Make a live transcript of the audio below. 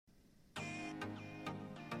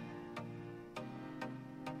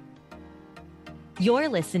You're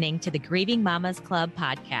listening to the Grieving Mamas Club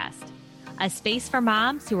podcast, a space for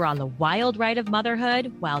moms who are on the wild ride of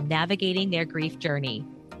motherhood while navigating their grief journey.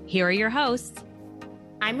 Here are your hosts.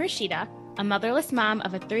 I'm Rashida, a motherless mom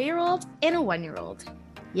of a 3-year-old and a 1-year-old.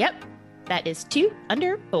 Yep, that is 2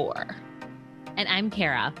 under 4. And I'm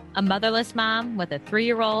Kara, a motherless mom with a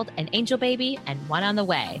 3-year-old, an angel baby, and one on the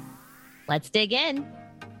way. Let's dig in.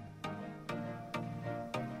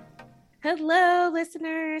 Hello,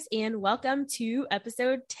 listeners, and welcome to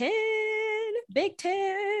episode 10, Big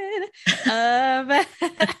 10 of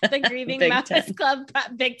the Grieving Mamas Club.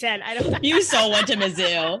 Big 10. I don't know. You so went to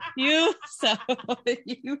Mizzou. You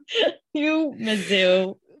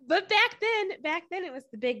Mizzou. But back then it was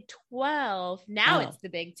the Big 12. Now it's the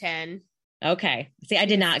Big 10. Okay. See, I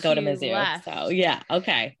did not go to Mizzou. Left. So yeah.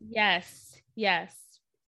 Okay. Yes.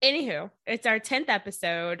 Anywho, it's our 10th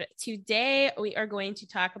episode. Today, we are going to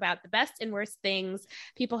talk about the best and worst things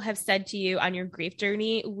people have said to you on your grief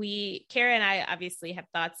journey. Kara and I obviously have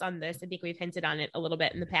thoughts on this. I think we've hinted on it a little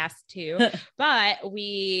bit in the past too, but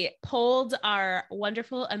we polled our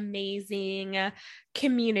wonderful, amazing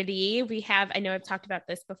community. I know I've talked about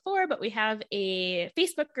this before, but we have a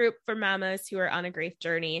Facebook group for mamas who are on a grief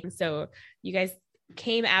journey. So you guys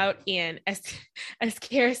came out, and as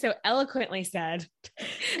Kara so eloquently said,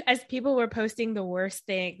 as people were posting the worst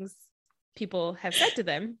things people have said to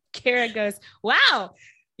them, Kara goes, "Wow,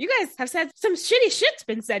 you guys have said some shitty shit's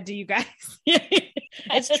been said to you guys."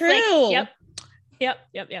 It's true. Like, yep.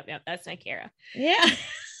 That's my Kara. Yeah.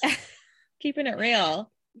 Keeping it real.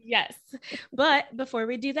 Yes. But before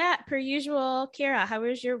we do that, per usual, Kara, how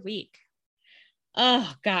was your week?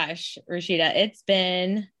 Oh gosh, Rashida, it's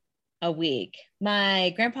been a week.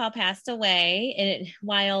 My grandpa passed away, and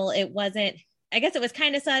while it wasn't, I guess it was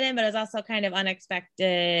kind of sudden, but it was also kind of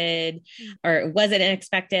unexpected, or it wasn't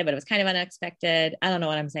unexpected, but it was kind of unexpected. I don't know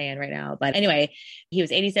what I'm saying right now, but anyway, he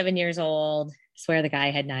was 87 years old. I swear the guy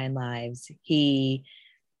had 9 lives. He,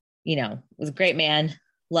 was a great man,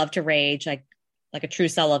 loved to rage, like a true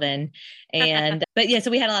Sullivan. And, but yeah, so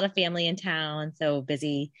we had a lot of family in town, so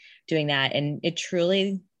busy doing that. And it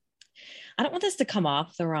truly, I don't want this to come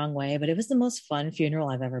off the wrong way, but it was the most fun funeral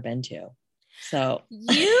I've ever been to. So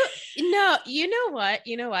you know what?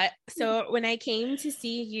 So when I came to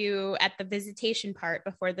see you at the visitation part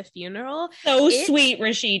before the funeral, sweet,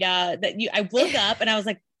 Rashida, that I woke up and I was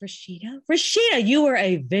like, Rashida, you were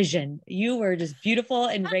a vision. You were just beautiful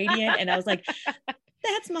and radiant. And I was like,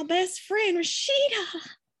 that's my best friend, Rashida.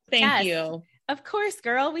 Thank you. Of course,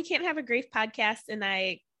 girl, we can't have a grief podcast. And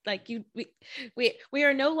we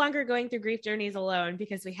are no longer going through grief journeys alone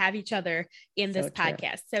because we have each other in this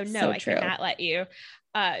podcast. So no, I cannot let you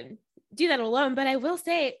do that alone. But I will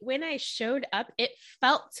say, when I showed up, it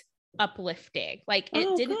felt uplifting. Like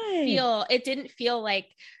it didn't feel like,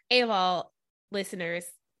 hey, of all listeners,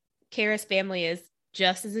 Kara's family is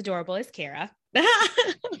just as adorable as Kara.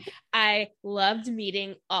 I loved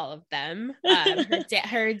meeting all of them.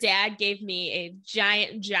 Her dad gave me a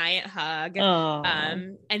giant hug,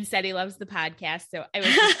 and said he loves the podcast. So I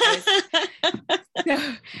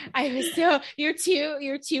was so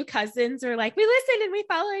your two cousins were like, we listen and we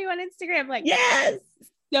follow you on Instagram. Like, yes.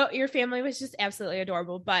 So your family was just absolutely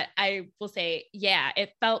adorable. But I will say, yeah,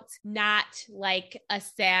 it felt not like a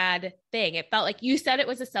sad thing. It felt like, you said it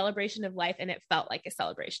was a celebration of life, and it felt like a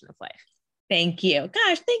celebration of life. Thank you.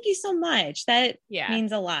 Gosh, thank you so much. That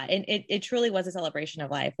means a lot. And it truly was a celebration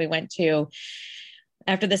of life. We went to,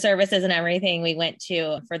 after the services and everything, we went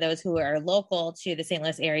to, for those who are local to the St.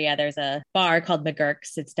 Louis area, there's a bar called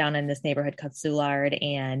McGurk's. It's down in this neighborhood called Soulard,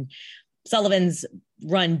 and Sullivan's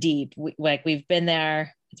run deep. We've been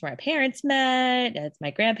there. It's where my parents met. It's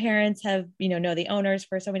my grandparents have, know the owners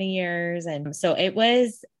for so many years. And so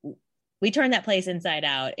we turned that place inside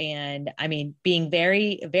out. And I mean, being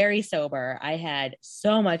very, very sober, I had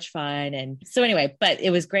so much fun. And so anyway, but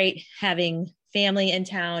it was great having family in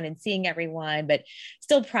town and seeing everyone, but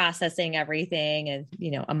still processing everything and,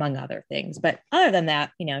 among other things. But other than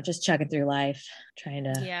that, just chugging through life, trying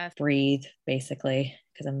to breathe basically,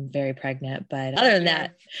 because I'm very pregnant. But other than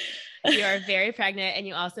that, you are very pregnant, and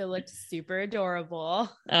you also looked super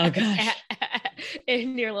adorable. Oh gosh.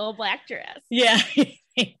 In your little black dress. Yeah.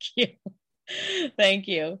 Thank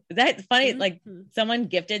you. That's funny. Like, someone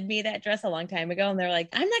gifted me that dress a long time ago, and they're like,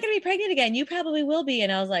 I'm not going to be pregnant again. You probably will be.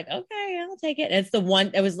 And I was like, okay, I'll take it. And it's the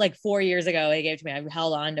one, it was like 4 years ago they gave it to me. I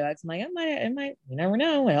held on to it. I'm like, it might, you never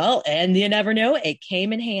know. Well, and you never know. It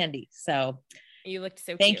came in handy. So you looked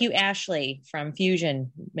so thank cute. you, Ashley from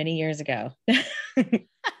Fusion many years ago.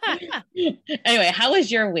 Anyway, how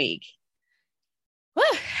was your week?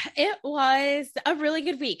 It was a really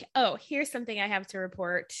good week. Oh, here's something I have to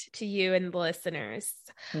report to you and the listeners.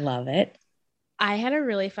 Love it. I had a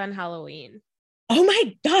really fun Halloween. Oh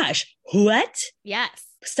my gosh. What? Yes.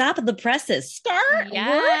 Stop the presses. Start.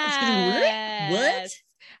 Yes. What?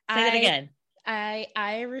 Say that again. I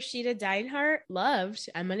Rashida Deinhardt loved.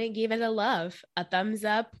 I'm going to give it a love, a thumbs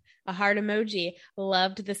up, a heart emoji.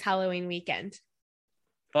 Loved this Halloween weekend.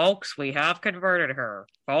 Folks, we have converted her.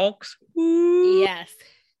 Folks. Yes.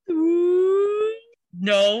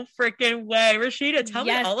 No freaking way. Rashida, tell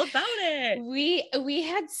me all about it. We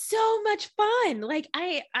had so much fun. Like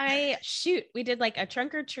I shoot, we did like a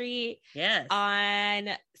trunk or treat on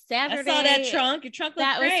Saturday. I saw that trunk. Your trunk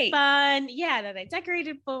looked great. Was fun. Yeah, that I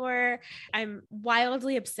decorated for. I'm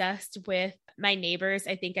wildly obsessed with my neighbors.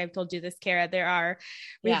 I think I've told you this, Kara.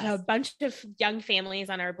 We have a bunch of young families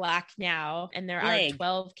on our block now, and there are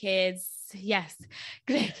 12 kids. Yes.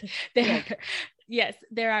 Yes,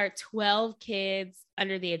 there are 12 kids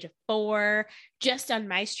under the age of 4 just on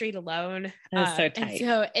my street alone. That's so tight. And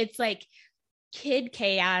so it's like kid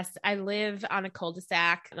chaos. I live on a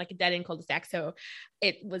cul-de-sac, like a dead-end cul-de-sac. So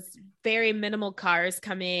it was very minimal cars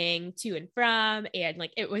coming to and from. And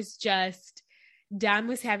like, it was just, Dom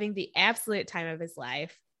was having the absolute time of his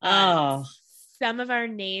life. Some of our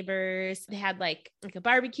neighbors, they had like a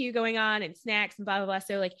barbecue going on and snacks and blah, blah, blah.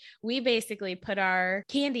 So like we basically put our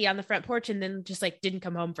candy on the front porch and then just like didn't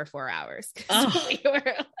come home for 4 hours. We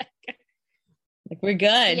were like we're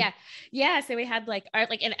good. Yeah. Yeah. So we had like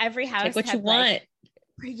in every house. Take what you want.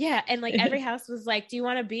 Yeah. And like every house was like, do you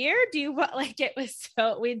want a beer? Do you want, like, it was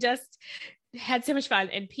so, we just had so much fun.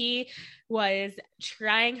 And P was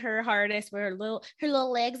trying her hardest with her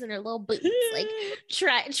little legs and her little boots, like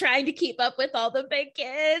trying to keep up with all the big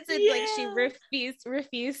kids. And like she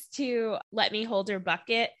refused to let me hold her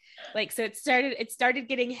bucket. Like, so it started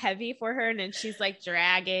getting heavy for her, and then she's like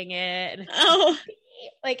dragging it. And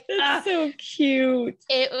like, so cute.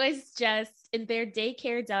 It was just, and their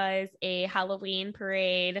daycare does a Halloween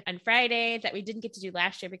parade on Friday that we didn't get to do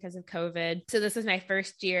last year because of COVID. So this is my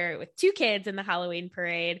first year with 2 kids in the Halloween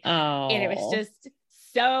parade. And it was just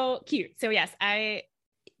so cute. So yes, I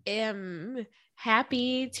am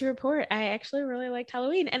happy to report I actually really liked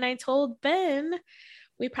Halloween. And I told Ben,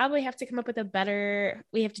 we probably have to come up with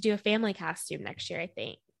we have to do a family costume next year, I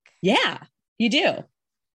think. Yeah, you do. Yeah.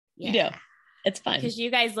 You do. It's fun. Because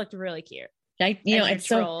you guys looked really cute. It's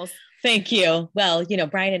trolls. Thank you. Well,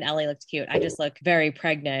 Brian and Ellie looked cute. I just look very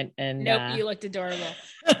pregnant and nope, you looked adorable.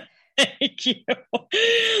 Thank you.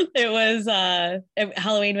 It was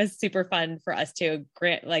Halloween was super fun for us too.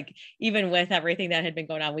 Like even with everything that had been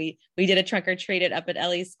going on, we did a trunk or treat up at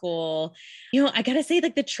Ellie's school. I gotta say,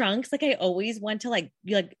 like the trunks, like I always want to like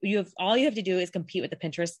all you have to do is compete with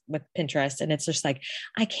Pinterest, and it's just like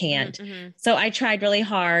I can't. Mm-hmm. So I tried really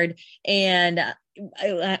hard, and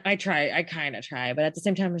I kind of try, but at the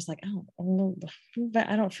same time, I'm just like, but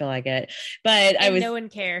I don't feel like it. But no one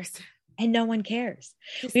cares. And no one cares.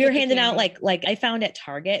 We were handing out like I found at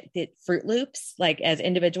Target the Fruit Loops, like as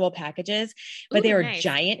individual packages, but they were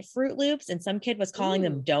giant Fruit Loops. And some kid was calling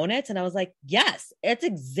them donuts. And I was like, yes, it's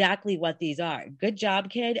exactly what these are. Good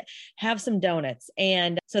job, kid. Have some donuts.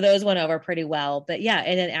 And so those went over pretty well. But yeah,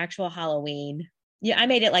 in an actual Halloween, I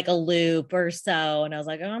made it like a loop or so. And I was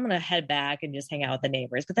like, I'm going to head back and just hang out with the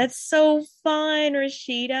neighbors. But that's so fun,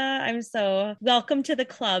 Rashida. I'm so welcome to the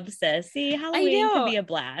club, sis. See, Halloween can be a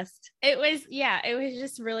blast. It was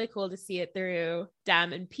just really cool to see it through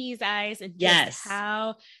Dom and P's eyes and just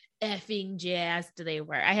how effing jazzed they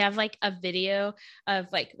were. I have like a video of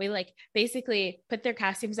like, we like basically put their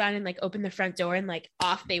costumes on and like opened the front door and like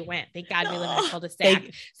off they went. Thank God we live in a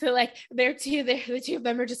cul-de-sac. So like the two of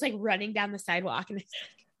them are just like running down the sidewalk, and it's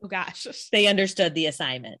like, oh gosh. They understood the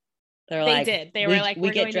assignment. They were like,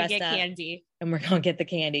 we're going to get candy. And we're going to get the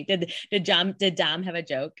candy. Did Dom have a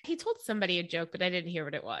joke? He told somebody a joke, but I didn't hear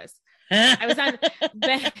what it was. I was on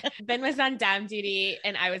Ben was on Dom duty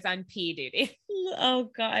and I was on P duty.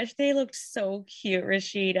 Oh gosh, they looked so cute,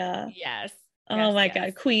 Rashida. Yes. Oh my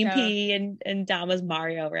God, Queen P and Dom was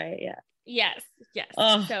Mario, right? Yeah. Yes.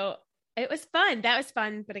 Oh. So it was fun. That was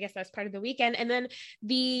fun, but I guess that's part of the weekend. And then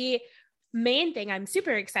the main thing I'm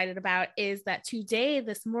super excited about is that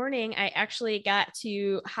this morning, I actually got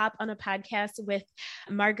to hop on a podcast with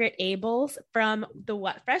Margaret Abels from the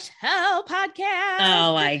What Fresh Hell podcast.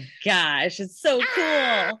 Oh my gosh, it's so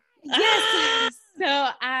cool. Yes. So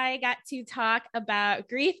I got to talk about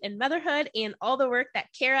grief and motherhood and all the work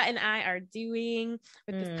that Kara and I are doing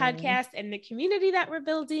with this podcast and the community that we're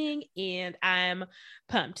building. And I'm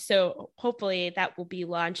pumped. So hopefully that will be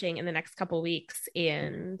launching in the next couple of weeks.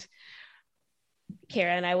 And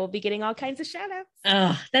Kara and I will be getting all kinds of shout outs.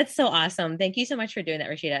 Oh, that's so awesome. Thank you so much for doing that,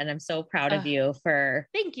 Rashida. And I'm so proud of you for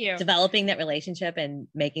thank you developing that relationship and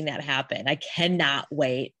making that happen. I cannot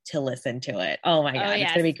wait to listen to it. Oh my God. Yes.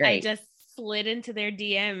 It's going to be great. I just slid into their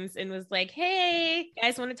DMs and was like, hey,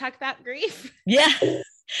 guys want to talk about grief? Yeah.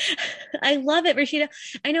 I love it, Rashida.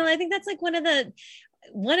 I know. I think that's like one of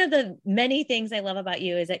the many things I love about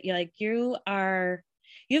you is that you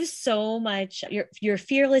have so much, you're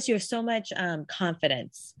fearless. You have so much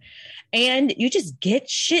confidence and you just get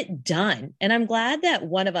shit done. And I'm glad that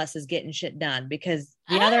one of us is getting shit done because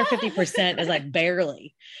the other 50% is like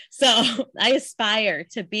barely. So I aspire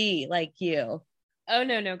to be like you. Oh,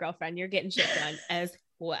 no, girlfriend. You're getting shit done as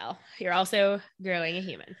well. You're also growing a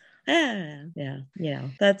human. Yeah,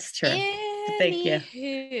 that's true. Thank you.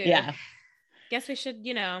 Yeah. Guess we should,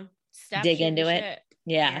 stop dig into it. Shit.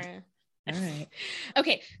 Yeah. All right.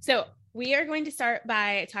 Okay. So we are going to start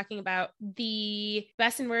by talking about the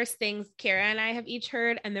best and worst things Kara and I have each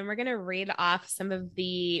heard. And then we're going to read off some of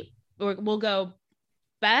we'll go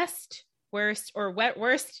best, worst, or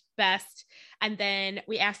worst, best. And then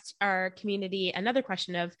we asked our community another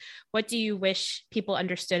question of what do you wish people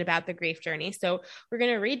understood about the grief journey? So we're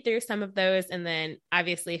going to read through some of those. And then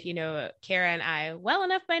obviously, if you know Kara and I well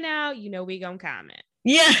enough by now, we going to comment.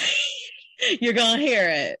 Yeah. You're going to hear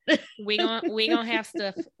it. we gonna have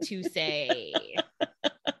stuff to say.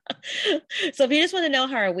 So if you just want to know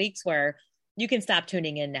how our weeks were, you can stop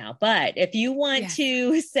tuning in now. But if you want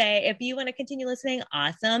if you want to continue listening,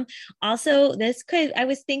 awesome. Also, I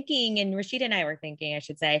was thinking, and Rashida and I were thinking, I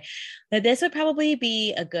should say, that this would probably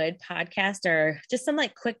be a good podcast or just some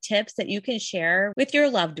like quick tips that you can share with your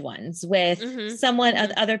loved ones, with someone,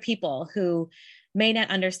 other people who may not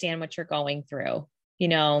understand what you're going through,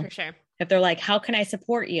 For sure. If they're like, how can I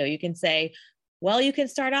support you? You can say, well, you can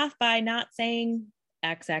start off by not saying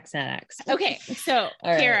XXX. Okay. So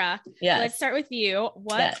Kara, yes. Let's start with you.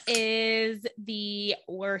 What is the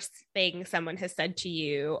worst thing someone has said to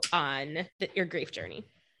you on your grief journey?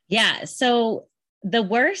 Yeah. So the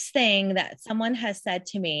worst thing that someone has said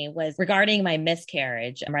to me was regarding my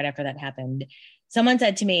miscarriage. And right after that happened, someone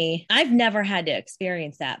said to me, I've never had to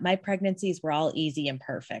experience that. My pregnancies were all easy and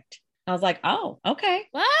perfect. I was like, oh, okay.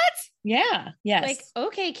 What? Yeah. Yes. Like,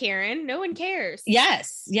 okay, Karen, no one cares.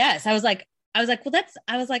 Yes. I was like,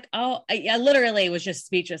 oh, I literally was just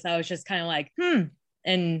speechless. I was just kind of like,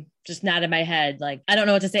 and just nodded my head. Like, I don't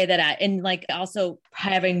know what to say and like also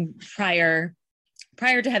having prior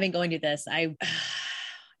to having going to this,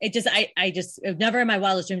 never in my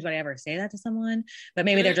wildest dreams would I ever say that to someone, but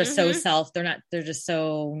maybe they're just they're just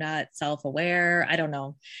so not self-aware. I don't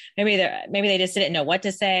know. Maybe they just didn't know what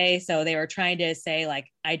to say. So they were trying to say like,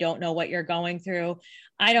 I don't know what you're going through.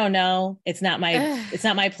 I don't know. It's not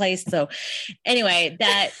my place. So anyway,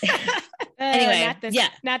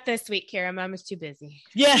 not this week, Kara. Mom is too busy.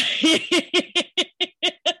 Yeah.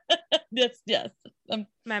 Yes.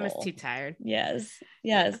 Mom is too tired. Yes.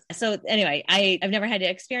 So anyway, I've never had to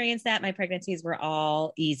experience that. My pregnancies were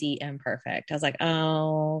all easy and perfect. I was like,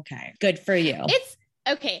 oh, okay, good for you. It's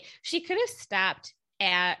okay. She could have stopped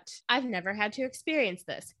at, I've never had to experience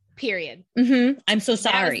this. Period. I'm so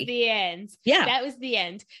sorry. That was the end. Yeah. That was the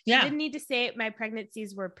end. She didn't need to say my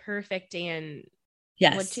pregnancies were perfect and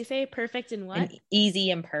yes. What'd she say? Perfect and what? And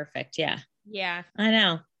easy and perfect. Yeah. Yeah. I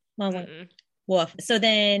know. Well, woof. So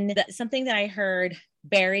then something that I heard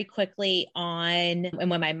very quickly and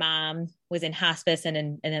when my mom was in hospice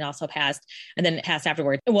and then also passed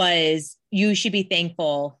afterwards was you should be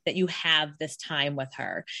thankful that you have this time with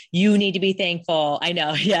her. You need to be thankful. I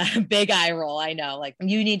know. Yeah. Big eye roll. I know. Like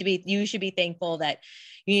you should be thankful that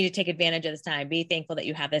you need to take advantage of this time. Be thankful that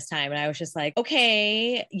you have this time. And I was just like,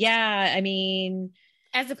 okay, yeah. I mean,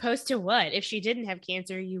 as opposed to what? If she didn't have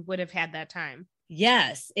cancer, you would have had that time.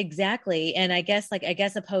 Yes, exactly. And I guess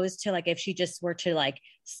opposed to like, if she just were to like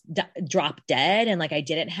drop dead and like, I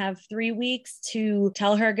didn't have 3 weeks to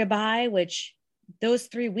tell her goodbye, which those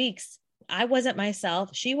 3 weeks, I wasn't myself.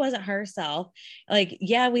 She wasn't herself. Like,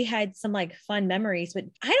 yeah, we had some like fun memories, but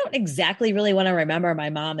I don't exactly really want to remember my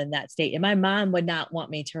mom in that state. And my mom would not want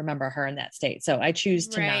me to remember her in that state. So I choose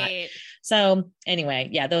to not. So anyway,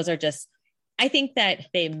 yeah, those are just, I think that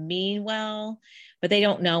they mean well, but they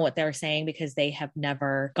don't know what they're saying because they have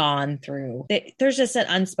never gone through. There's just an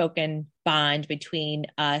unspoken bond between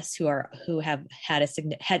us who have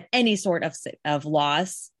had any sort of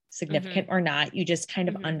loss, significant or not. You just kind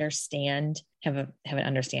of understand, have an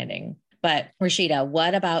understanding. But Rashida,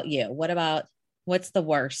 what about you? What's the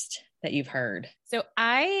worst that you've heard? So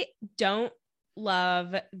I don't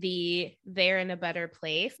love they're in a better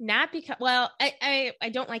place. Not because, well, I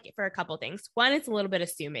don't like it for a couple things. One, it's a little bit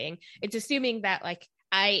assuming. It's assuming that like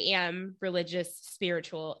I am religious,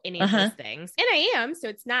 spiritual, any of those things. And I am. So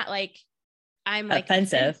it's not like I'm like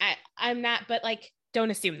offensive. I'm not, but like,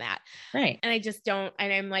 don't assume that. Right. And I just don't.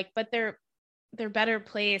 And I'm like, but they're better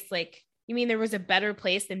place. Like, you mean there was a better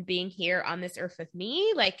place than being here on this earth with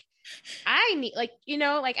me? Like, I need, like, you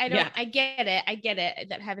know, like, I don't, I get it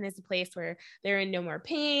that heaven is a place where they're in no more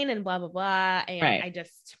pain and blah, blah, blah. And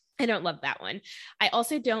I don't love that one. I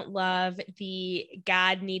also don't love the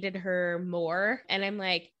God needed her more. And I'm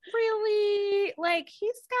like, really? Like,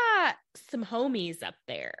 he's got some homies up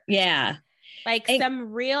there. Yeah. Like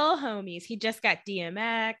some real homies. He just got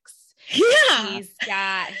DMX.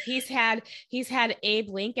 Yeah. He's had Abe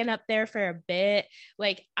Lincoln up there for a bit.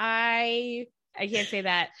 Like I can't say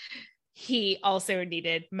that he also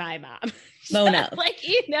needed my mom. Mona. Like,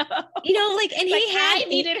 you know, like, and like I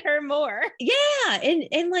needed her more. Yeah.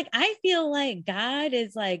 And like, I feel like God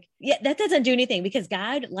is like, yeah, that doesn't do anything because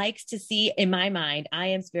God likes to see, in my mind, I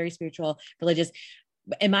am very spiritual, religious.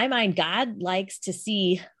 In my mind, God likes to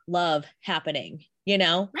see love happening, you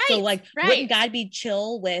know? Right, so like, wouldn't God be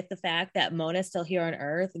chill with the fact that Mona's still here on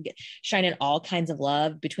earth, shining all kinds of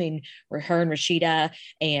love between her and Rashida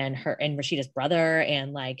and her and Rashida's brother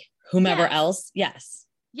and like whomever else? Yes.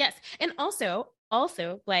 And also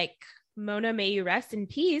like, Mona, may you rest in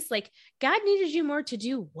peace. Like, God needed you more to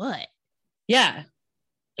do what? Yeah.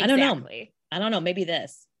 Exactly. I don't know. Maybe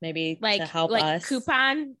like to help us.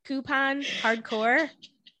 Coupon hardcore.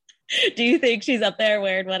 Do you think she's up there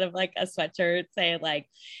wearing one of like a sweatshirt saying like,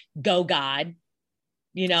 go God,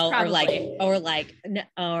 you know, Probably.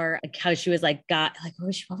 or how she was like, God, like,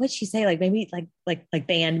 what would she say? Like maybe like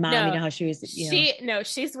band mom, you know how she was,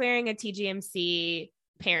 she's wearing a TGMC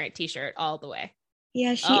parent t-shirt all the way.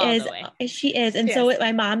 Yeah, she is. And so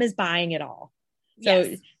my mom is buying it all.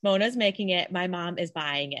 So Mona's making it. My mom is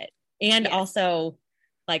buying it. And also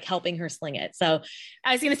like helping her sling it. So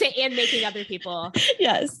I was going to say, and making other people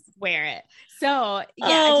wear it. So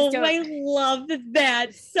I love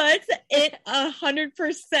that. Such it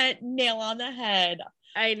 100% nail on the head.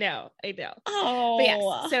 I know. Oh, but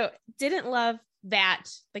yes, so didn't love that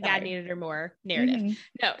the God needed her more narrative. Mm-hmm.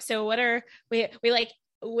 No. So what are we like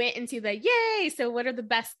went into the yay. So what are the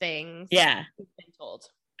best things? Yeah. We've been told.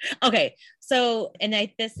 Okay. So, and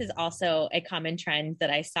this is also a common trend that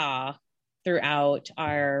I saw throughout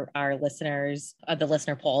our listeners, the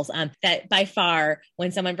listener polls, that by far,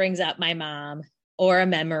 when someone brings up my mom or a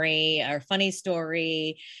memory or funny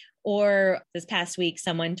story, or this past week,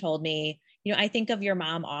 someone told me, I think of your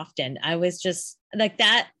mom often. I was just like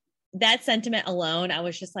that sentiment alone, I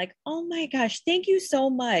was just like, oh my gosh, thank you so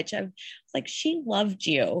much. I was like, she loved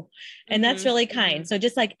you. And that's really kind. So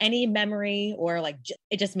just like any memory or like,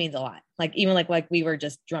 it just means a lot. Like, even like we were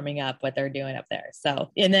just drumming up what they're doing up there.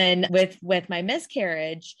 So, and then with my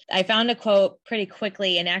miscarriage, I found a quote pretty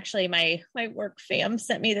quickly. And actually my work fam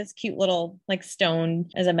sent me this cute little like stone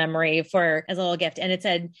as a memory as a little gift. And it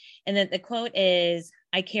said, and then the quote is,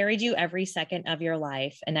 I carried you every second of your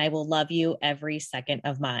life and I will love you every second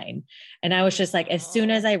of mine. And I was just like, as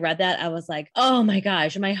soon as I read that, I was like, oh my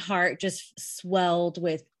gosh, my heart just swelled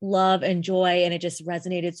with love and joy. And it just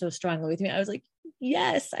resonated so strongly with me. I was like,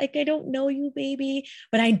 yes, I don't know you, baby,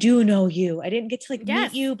 but I do know you. I didn't get to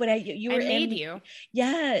meet you, but you were in you.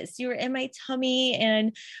 Yes, you were in my tummy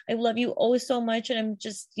and I love you oh so much. And I'm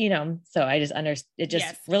just, so I just understood. It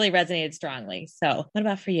just really resonated strongly. So what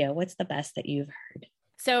about for you? What's the best that you've heard?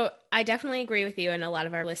 So I definitely agree with you. And a lot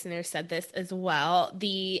of our listeners said this as well.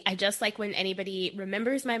 I just like when anybody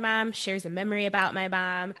remembers my mom, shares a memory about my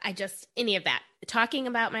mom. Any of that, talking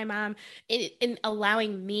about my mom and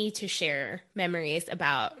allowing me to share memories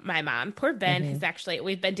about my mom. Poor Ben has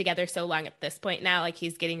we've been together so long at this point now, like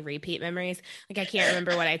he's getting repeat memories. Like I can't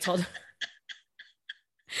remember what I told him.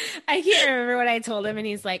 I can't remember what I told him. And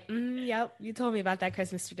he's like, yep, you told me about that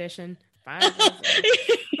Christmas tradition. Fine.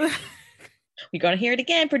 We're going to hear it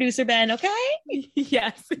again, producer Ben. Okay.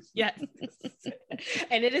 Yes.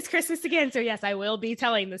 And it is Christmas again. So yes, I will be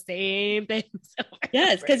telling the same thing.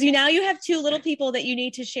 Yes. Cause now you have two little people that you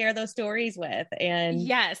need to share those stories with. And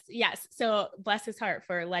yes. So bless his heart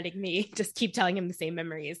for letting me just keep telling him the same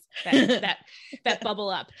memories that bubble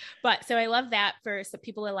up. But so I love that for some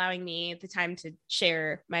people allowing me the time to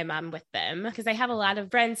share my mom with them. Cause I have a lot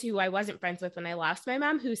of friends who I wasn't friends with when I lost my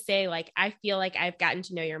mom who say like, I feel like I've gotten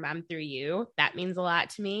to know your mom through you. That means a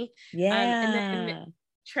lot to me. Yeah. And then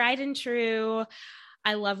tried and true.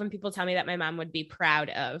 I love when people tell me that my mom would be proud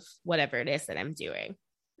of whatever it is that I'm doing.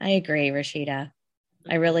 I agree, Rashida.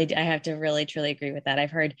 I have to really, truly agree with that.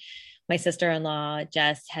 I've heard my sister-in-law,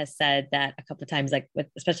 Jess, has said that a couple of times, like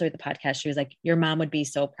especially with the podcast, she was like, your mom would be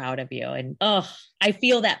so proud of you. And I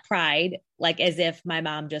feel that pride, like as if my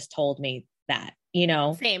mom just told me that,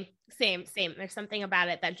 Same. There's something about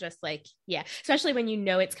it that just like, yeah, especially when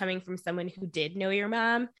it's coming from someone who did know your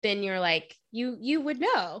mom, then you're like, you would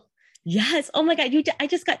know. Yes. Oh my God. I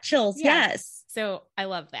just got chills. Yeah. Yes. So I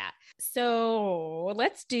love that. So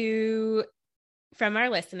let's do from our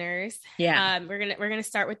listeners. Yeah. We're gonna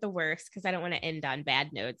start with the worst because I don't want to end on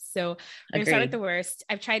bad notes. So we're gonna start with the worst.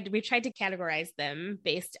 We've tried to categorize them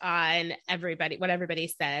based on what everybody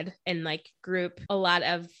said and like group because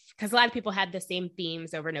a lot of people had the same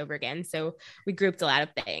themes over and over again. So we grouped a lot of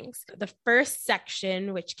things. The first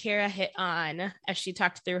section, which Kara hit on as she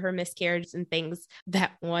talked through her miscarriages and things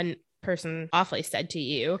that one person awfully said to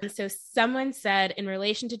you. So someone said, in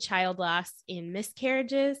relation to child loss in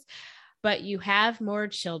miscarriages, but you have more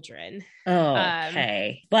children. Oh,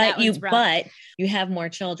 okay. But you have more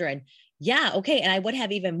children. Yeah. Okay. And I would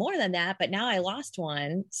have even more than that, but now I lost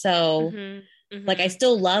one. So like, I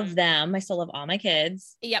still love them. I still love all my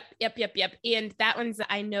kids. Yep. And that one's,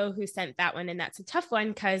 I know who sent that one. And that's a tough one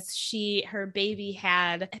because her baby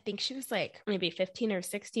had, I think she was like maybe 15 or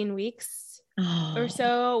 16 weeks or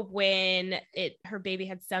so when her baby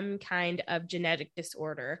had some kind of genetic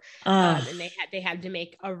disorder. And they had to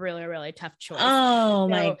make a really, really tough choice. Oh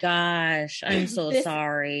my gosh. I'm so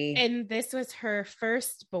sorry. And this was her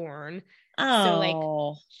firstborn. Oh, so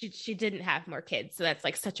like she didn't have more kids. So that's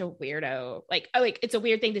like such a weirdo. Like, it's a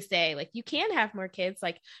weird thing to say. Like, you can have more kids.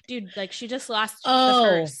 Like, dude, like she just lost the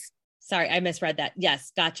first. Sorry, I misread that.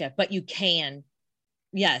 Yes, gotcha. But you can.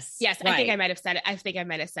 Yes. Right. I think I might have said it. I think I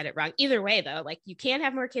might have said it wrong. Either way, though, like you can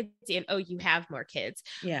have more kids and you have more kids.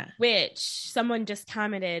 Yeah. Which someone just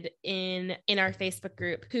commented in our Facebook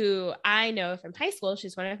group who I know from high school.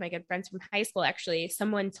 She's one of my good friends from high school. Actually,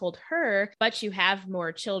 someone told her, but you have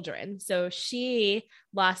more children. So she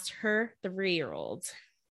lost her 3-year-old.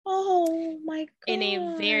 Oh my God. In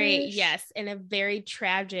a very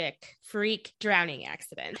tragic freak drowning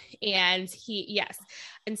accident. And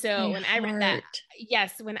And so when I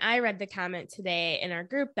read the comment today in our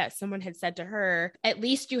group that someone had said to her, at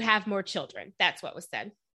least you have more children. That's what was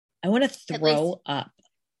said. I want to throw up.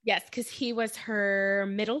 Yes, because he was her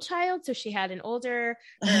middle child. So she had an older,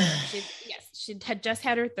 she had just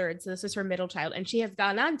had her third. So this was her middle child. And she has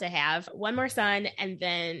gone on to have one more son. And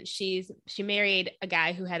then she married a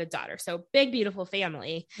guy who had a daughter. So big, beautiful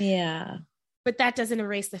family. Yeah. But that doesn't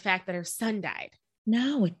erase the fact that her son died.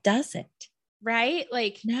 No, it doesn't. Right?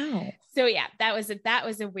 Like, no. So yeah, that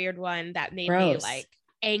was a weird one that made me like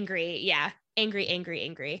angry. Yeah.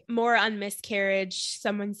 Angry. More on miscarriage.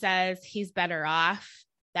 Someone says he's better off.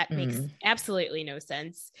 That makes absolutely no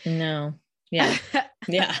sense. No. Yeah.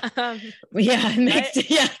 Yeah. It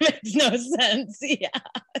makes no sense. Yeah.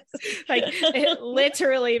 Like it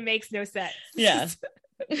literally makes no sense. Yeah.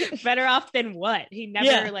 Better off than what? He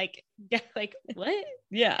never like what?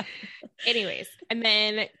 Yeah. Anyways, and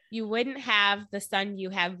then you wouldn't have the son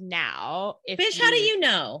you have now. How do you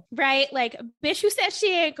know? Right? Like, bitch, who said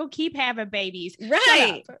she ain't gonna keep having babies?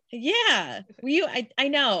 Right. Yeah. I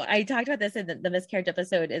know. I talked about this in the miscarriage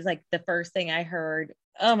episode is like the first thing I heard.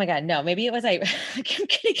 Oh my God. No, maybe it was, I'm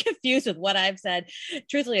getting confused with what I've said.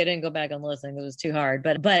 Truthfully, I didn't go back and listen. It was too hard,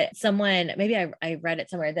 but someone, maybe I read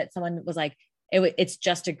it somewhere that someone was like, it's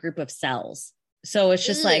just a group of cells. So it's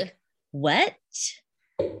just like, what?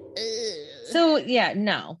 So yeah,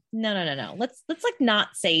 no. Let's like not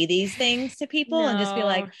say these things to people and just be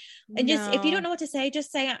like, just, if you don't know what to say,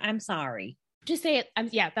 just say, I'm sorry. Just say it.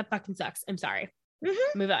 That fucking sucks. I'm sorry.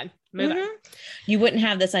 Move on. You wouldn't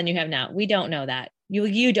have the son you have now. We don't know that.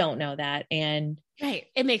 You don't know that. And right.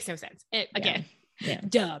 It makes no sense.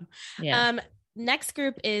 Dumb. Yeah. Next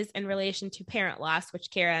group is in relation to parent loss, which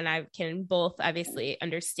Kara and I can both obviously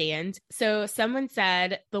understand. So someone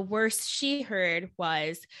said the worst she heard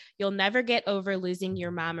was, you'll never get over losing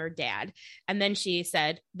your mom or dad. And then she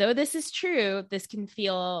said, though this is true, this can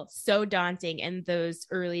feel so daunting in those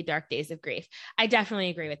early dark days of grief. I definitely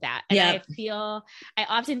agree with that. And I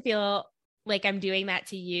often feel like I'm doing that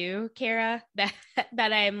to you, Kara, that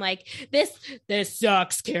I'm like, this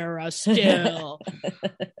sucks, Kara, still.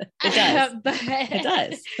 It does. But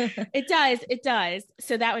It does.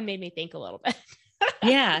 So that one made me think a little bit.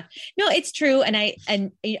 Yeah, no, it's true. And I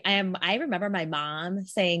remember my mom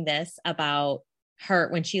saying this about her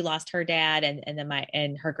when she lost her dad and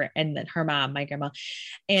then her mom, my grandma.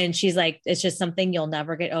 And she's like, it's just something you'll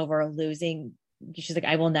never get over, losing she's like,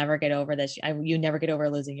 I will never get over this. You never get over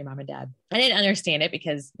losing your mom and dad. I didn't understand it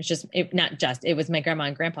because it was my grandma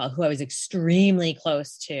and grandpa who I was extremely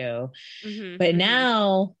close to. But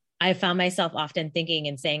now I found myself often thinking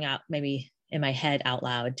and saying out maybe in my head out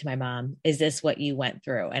loud to my mom, is this what you went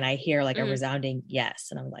through? And I hear like a resounding yes.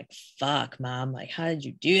 And I'm like, fuck, Mom, like, how did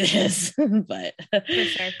you do this? But for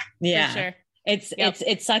sure. Yeah. For sure.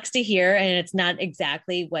 It sucks to hear, and it's not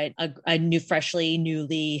exactly what a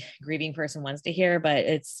newly grieving person wants to hear, but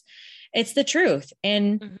it's the truth,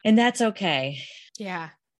 and that's okay. Yeah.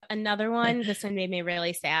 Another one, this one made me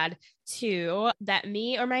really sad too, that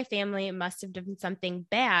me or my family must have done something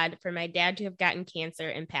bad for my dad to have gotten cancer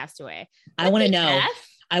and passed away. I want to know.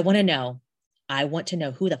 I want to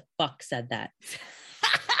know who the fuck said that.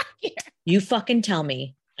 You fucking tell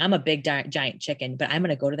me. I'm a big giant chicken, but I'm going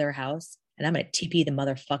to go to their house and I'm going to TP the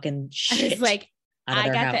motherfucking shit. It's like, I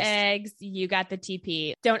got house. the eggs. You got the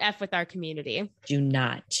TP. Don't F with our community. Do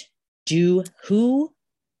not.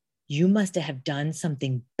 You must have done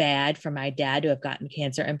something bad for my dad to have gotten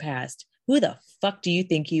cancer and passed. Who the fuck do you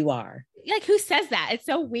think you are? Like, who says that? It's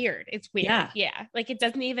so weird. It's weird. Yeah. Like, it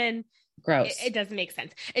doesn't even... Gross. It doesn't make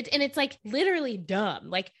sense. And it's like literally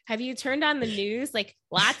dumb. Like, have you turned on the news? Like,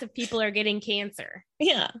 lots of people are getting cancer.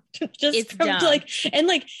 Yeah. Just it's dumb.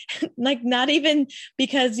 Like not even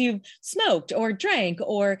because you've smoked or drank,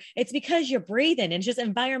 or it's because you're breathing, and it's just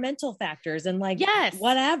environmental factors and like, yes,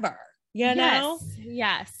 whatever, you know?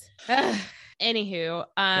 Yes. Anywho,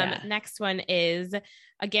 next one is,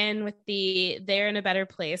 again, with they're in a better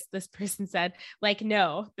place. This person said, like,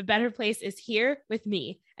 no, the better place is here with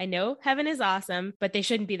me. I know heaven is awesome, but they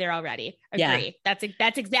shouldn't be there already. Agree. Yeah.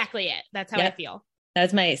 That's exactly it. That's how I feel. That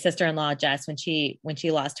was my sister-in-law, Jess, when she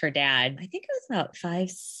lost her dad. I think it was about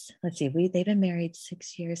they've been married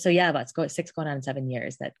 6 years. So yeah, about 6 going on 7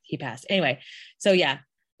 years that he passed. Anyway. So yeah.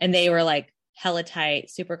 And they were like, hella tight,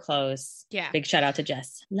 super close. Yeah. Big shout out to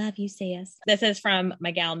Jess. Love you, sis. This is from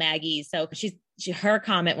my gal Maggie. So her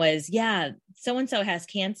comment was, yeah, so-and-so has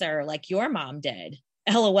cancer like your mom did.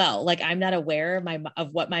 LOL. Like, I'm not aware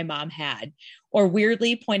of what my mom had, or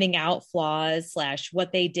weirdly pointing out flaws /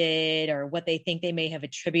 what they did or what they think they may have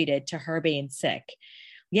attributed to her being sick.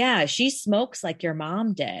 Yeah. She smokes like your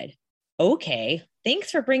mom did. Okay.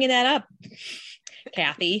 Thanks for bringing that up,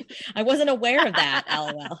 Kathy. I wasn't aware of that.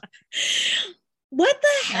 LOL. What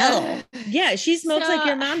the hell? Yeah, she smokes like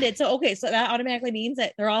your mom did. So, okay, so that automatically means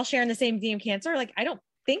that they're all sharing the same damn cancer? Like, I don't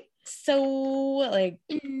think so. Like,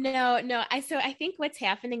 no. I think what's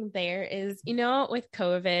happening there is, with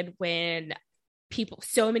COVID, when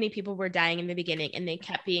so many people were dying in the beginning, and they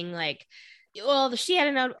kept being like, well, she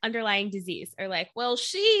had an underlying disease, or like, well,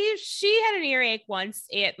 she had an earache once.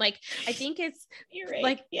 And like, I think it's earache,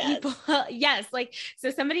 like, yes. People, yes. Like,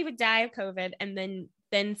 so somebody would die of COVID, and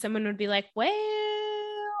then someone would be like, well,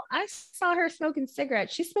 I saw her smoking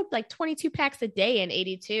cigarettes. She smoked like 22 packs a day in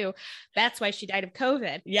 82. That's why she died of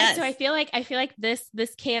COVID. Yes. And so I feel like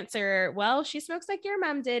this cancer, well, she smokes like your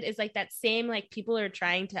mom did, is like that same, like, people are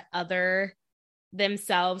trying to other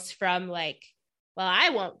themselves from like, well, I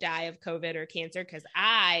won't die of COVID or cancer because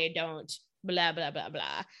I don't blah, blah, blah,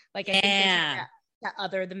 blah. Like, I think they to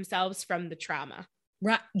other themselves from the trauma.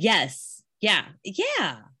 Right. Yes. Yeah.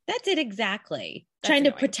 Yeah. That's it. Exactly. That's trying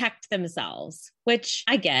annoying. To protect themselves, which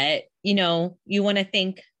I get. You want to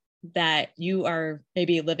think that you are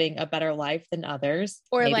maybe living a better life than others.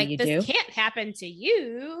 Or maybe like, you this do. can't happen to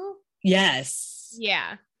you. Yes.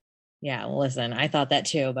 Yeah. Yeah. Well, listen, I thought that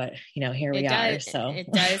too, but here we are. So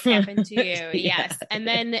it does happen to you. Yes. And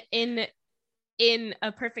then in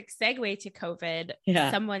a perfect segue to COVID,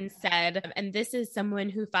 someone said, and this is someone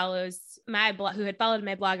who follows my blog, who had followed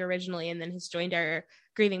my blog originally, and then has joined our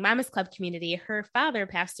Grieving Mamas Club community. Her father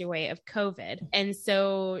passed away of COVID. And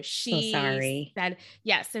so she said,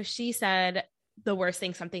 so she said, the worst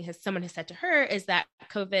thing someone has said to her is that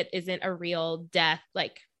COVID isn't a real death,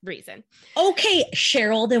 like, reason. Okay,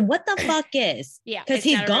 Cheryl, then what the fuck is? Yeah. Because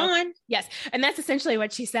he's gone. Yes. And that's essentially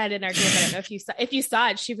what she said in our group. I don't know if you saw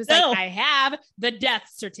it. She was like, I have the death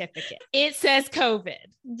certificate. It says COVID.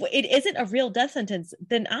 It isn't a real death sentence.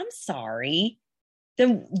 Then I'm sorry.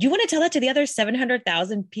 Then you want to tell that to the other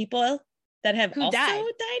 700,000 people that have also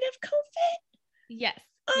died of COVID? Yes.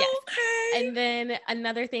 Okay. Yes. And then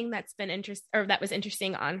another thing that was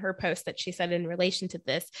interesting on her post that she said in relation to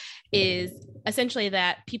this is essentially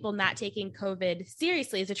that people not taking COVID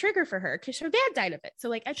seriously is a trigger for her because her dad died of it. So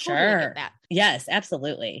like, I totally get that. Yes,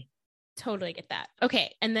 absolutely. Totally get that.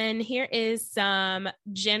 Okay. And then here is some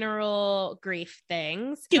general grief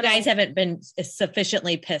things. You guys haven't been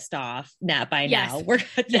sufficiently pissed off by now. We're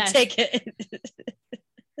going to take it.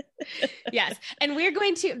 Yes. And we're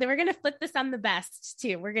going to flip this on the best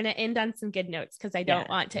too. We're going to end on some good notes because I don't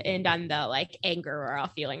want to end on the like anger we're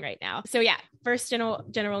all feeling right now. So yeah, first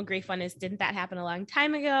general grief one is, didn't that happen a long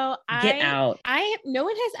time ago? Get out. No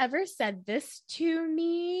one has ever said this to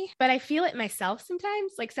me, but I feel it myself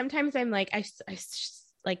sometimes. Like sometimes I'm like, I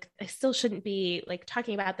still shouldn't be like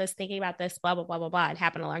talking about this, thinking about this, blah, blah, blah, blah, blah. It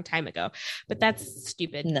happened a long time ago, but that's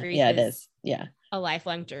stupid. No, it is. Yeah. A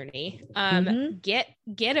lifelong journey.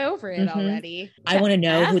 Get over it already. I want to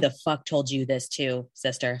know who the fuck told you this too,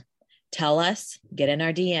 sister. Tell us, get in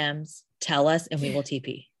our DMs, tell us, and we will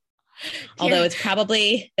TP. Although it's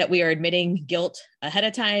probably that we are admitting guilt ahead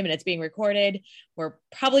of time and it's being recorded. We're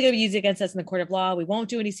probably going to be used against us in the court of law. We won't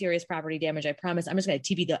do any serious property damage. I promise. I'm just going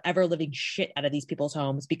to TP the ever living shit out of these people's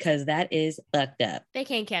homes because that is fucked up. They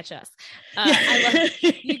can't catch us. I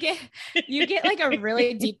love you get like a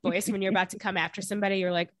really deep voice when you're about to come after somebody.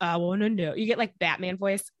 You're like, I want to know. You get like Batman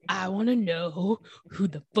voice. I want to know who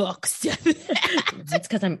the fuck said that. It's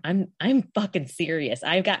because I'm fucking serious.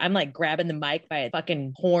 I'm like grabbing the mic by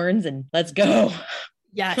fucking horns and let's go.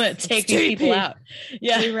 Yes. I'm gonna take these people out.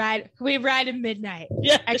 Yeah. We ride at midnight.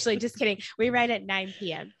 Yeah. Actually, just kidding. We ride at 9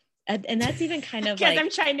 p.m. And that's even kind of because like,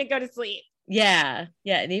 I'm trying to go to sleep. Yeah.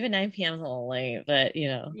 Yeah. And even 9 p.m. is a little late, but you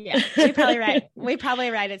know. Yeah. We probably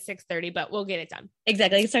ride at 6:30, but we'll get it done.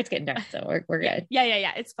 Exactly. It starts getting dark. So we're good.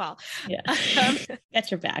 Yeah. It's fall. Yeah.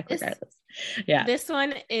 Got your back regardless. Yeah. This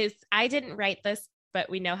one is, I didn't write this, but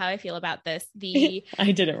we know how I feel about this.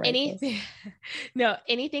 I didn't write this. No,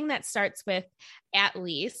 anything that starts with at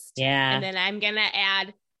least. Yeah. And then I'm going to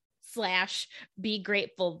add / be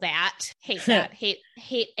grateful that. Hate that.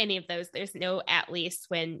 hate any of those. There's no at least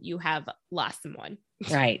when you have lost someone.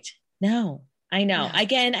 Right. No, I know. Yeah.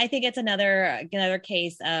 Again, I think it's another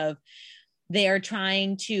case of they are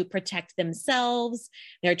trying to protect themselves.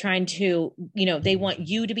 They're trying to, they want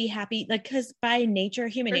you to be happy. Like, because by nature,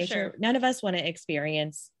 human nature, none of us want to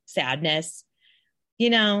experience sadness, we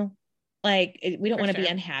don't want to be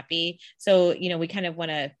unhappy. So, we kind of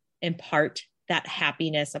want to impart that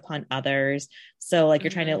happiness upon others. So like,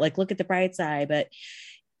 you're trying to like, look at the bright side, but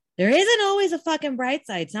there isn't always a fucking bright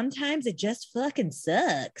side. Sometimes it just fucking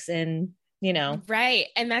sucks. And right.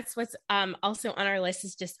 And that's what's also on our list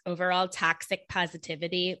is just overall toxic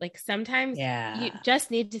positivity. Like sometimes you just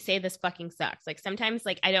need to say this fucking sucks. Like sometimes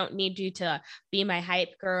like I don't need you to be my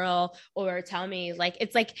hype girl or tell me like,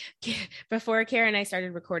 it's like before Kara and I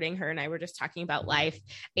started recording, her and I were just talking about life,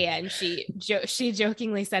 and she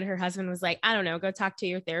jokingly said her husband was like, I don't know, go talk to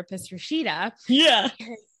your therapist Rashida. Yeah.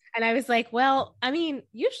 And I was like, well, I mean,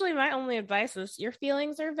 usually my only advice is your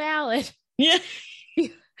feelings are valid. Yeah.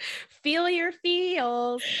 Feel your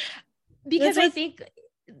feels, because I think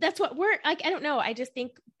that's what we're like. I don't know. I just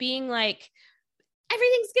think being like,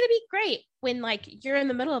 everything's going to be great when like you're in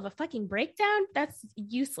the middle of a fucking breakdown, that's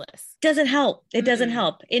useless. Doesn't help. It doesn't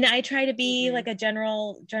help. And I try to be like a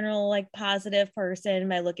general, like positive person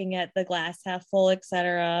by looking at the glass half full,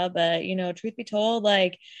 etc. But, truth be told,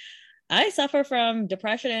 like, I suffer from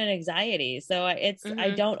depression and anxiety. So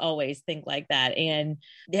I don't always think like that. And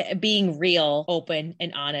being real, open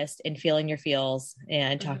and honest and feeling your feels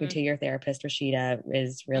and talking to your therapist, Rashida,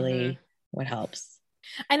 is really what helps.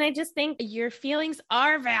 And I just think your feelings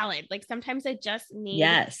are valid. Like sometimes I just need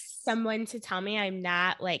someone to tell me I'm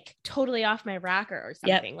not like totally off my rocker or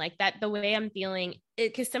something like that. The way I'm feeling,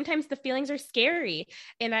 because sometimes the feelings are scary,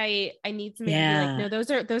 and I need somebody to be like,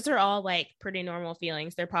 no, those are all like pretty normal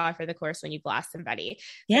feelings. They're probably for the course when you've lost somebody.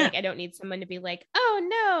 So, like, I don't need someone to be like, oh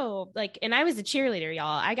no, like, and I was a cheerleader, y'all.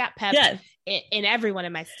 I got pepped in every one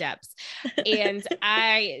of my steps, and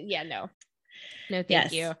no,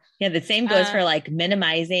 thank you. Yeah. The same goes for like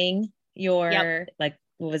minimizing your, like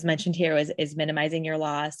what was mentioned here is minimizing your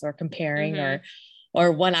loss or comparing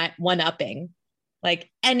or one-upping,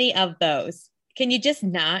 like any of those. Can you just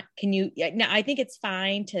not, now I think it's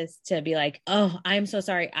fine to be like, oh, I'm so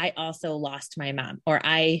sorry. I also lost my mom, or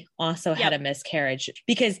I also had a miscarriage,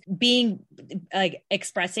 because being like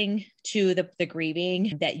expressing to the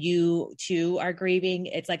grieving that you too are grieving,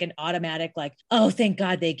 it's like an automatic, like, oh, thank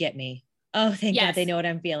God they get me. Oh, thank God they know what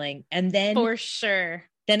I'm feeling. And then for sure,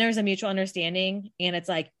 then there's a mutual understanding, and it's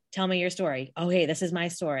like, tell me your story. Oh, hey, this is my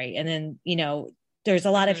story. And then, there's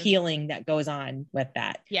a lot of healing that goes on with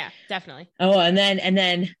that. Yeah, definitely. Oh, and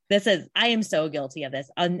then I am so guilty of this.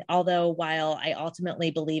 Although while I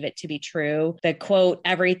ultimately believe it to be true, the quote,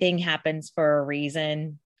 everything happens for a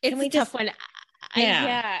reason. It's a tough one.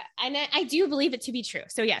 And I do believe it to be true.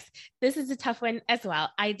 So yes, this is a tough one as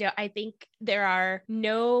well. I think there are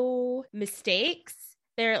no mistakes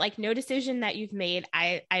they're like, no decision that you've made,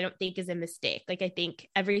 I don't think is a mistake. Like, I think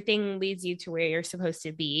everything leads you to where you're supposed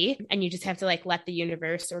to be. And you just have to like let the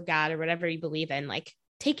universe or God or whatever you believe in, like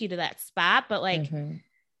take you to that spot. But like,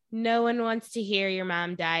 no one wants to hear your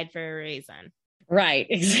mom died for a reason. Right.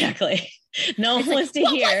 Exactly. No one wants to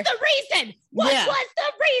hear. What was the reason? What was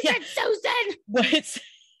the reason, Susan? What's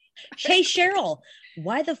Hey, Cheryl,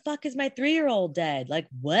 why the fuck is my 3-year-old dead? Like,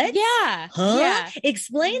 what? Yeah. Huh? Yeah.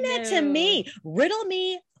 Explain that to me. Riddle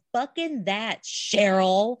me fucking that,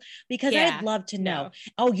 Cheryl, because I'd love to know. No.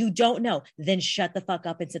 Oh, you don't know? Then shut the fuck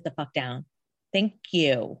up and sit the fuck down. Thank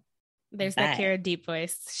you. There's that Kara deep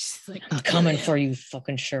voice. She's like, I'm coming for you,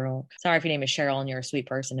 fucking Cheryl. Sorry if your name is Cheryl and you're a sweet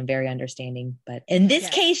person and very understanding, but in this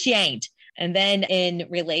case, you ain't. And then in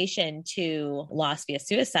relation to loss via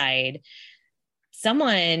suicide, a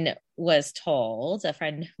friend was told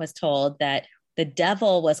that the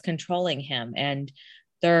devil was controlling him and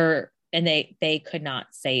they could not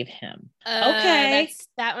save him. Okay.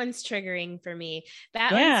 That one's triggering for me.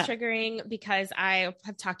 That one's triggering because I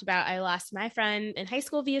have talked about, I lost my friend in high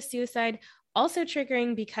school via suicide. Also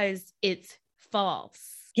triggering because it's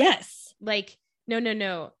false. Yes. Like,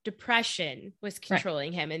 no. Depression was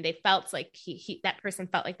controlling him. And they felt like that person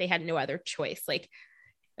felt like they had no other choice. Like,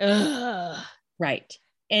 ugh. Right.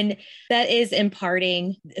 And that is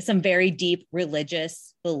imparting some very deep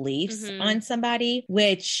religious beliefs on somebody,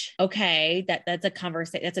 which, that's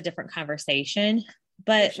a different conversation.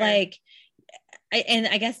 But I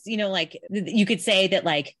guess, like you could say that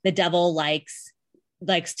like the devil likes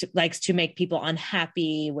to make people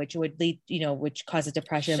unhappy, which would lead, which causes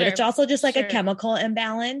depression, but it's also just like a chemical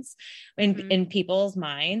imbalance in people's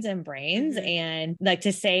minds and brains. And like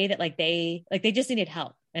to say that they just needed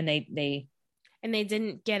help and they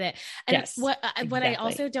didn't get it. And what I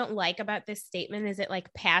also don't like about this statement is it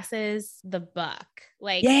like passes the buck.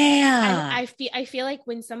 Like, I feel like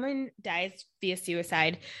when someone dies via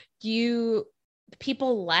suicide,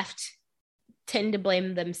 people left tend to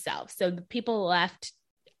blame themselves. So the people left,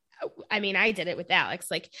 I mean, I did it with Alex,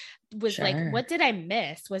 like what did I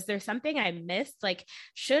miss? Was there something I missed? Like,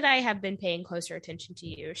 should I have been paying closer attention to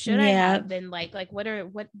you? Should I have been like,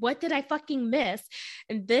 what did I fucking miss?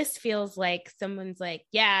 And this feels like someone's like,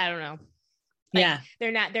 I don't know. Like,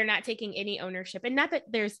 they're not taking any ownership, and not that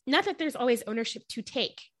there's always ownership to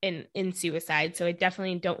take in suicide. So I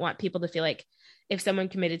definitely don't want people to feel like if someone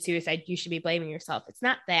committed suicide, you should be blaming yourself. It's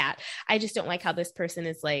not that. I just don't like how this person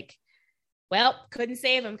is like, well, couldn't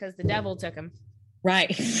save him because the devil took him. Right.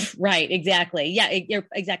 Exactly. Yeah, you're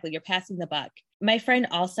passing the buck. My friend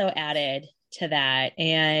also added to that,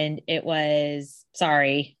 and it was,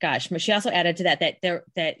 but she also added to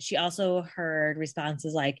that she also heard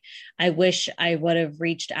responses like, I wish I would have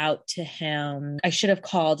reached out to him. I should have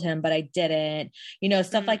called him, but I didn't,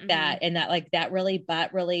 stuff like that. And that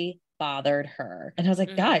really bothered her. And I was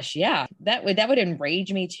like, gosh, that would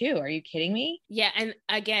enrage me too. Are you kidding me? Yeah. And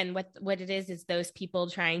again, what it is those people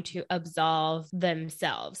trying to absolve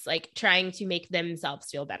themselves, like trying to make themselves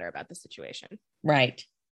feel better about the situation. Right.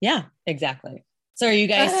 Yeah, exactly. So are you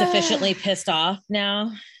guys sufficiently pissed off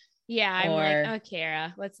now? Yeah. I'm like, oh,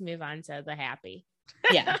 Kara, let's move on to the happy.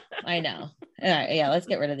 Yeah, I know. All right, yeah. Let's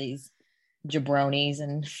get rid of these jabronis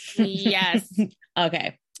and yes.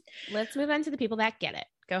 Okay. Let's move on to the people that get it.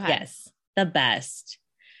 Go ahead. Yes. The best.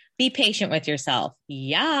 Be patient with yourself.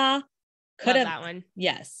 Yeah. Love that one.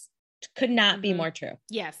 Yes. Could not be more true.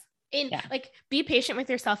 Yes. And like, be patient with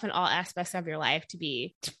yourself in all aspects of your life, to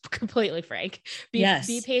be completely frank.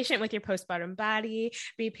 Be patient with your postpartum body.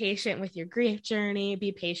 Be patient with your grief journey.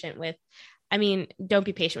 Be patient with, don't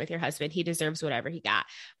be patient with your husband. He deserves whatever he got.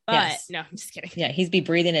 But no, I'm just kidding. Yeah. He's be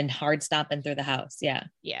breathing and hard stomping through the house. Yeah.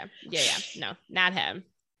 Yeah. No, not him.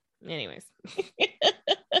 Anyways.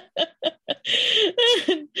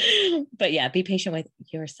 But be patient with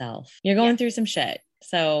yourself. You're going through some shit.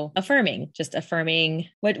 So affirming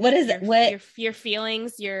what is it? What your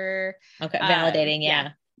feelings,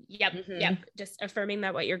 validating. Yep. Just affirming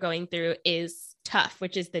that what you're going through is tough,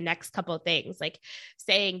 which is the next couple of things, like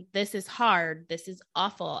saying, this is hard. This is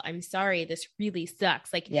awful. I'm sorry. This really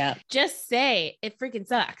sucks. Like, just say it freaking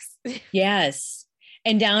sucks. Yes.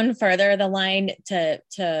 And down further the line to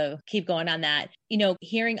keep going on that,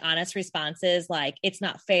 hearing honest responses like it's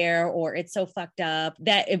not fair or it's so fucked up,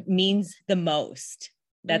 that it means the most.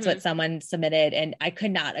 That's what someone submitted. And I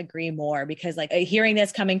could not agree more, because like hearing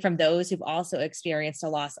this coming from those who've also experienced a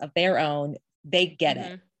loss of their own, they get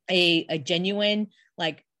it. A genuine,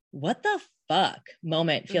 like, what the fuck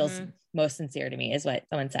moment feels most sincere to me is what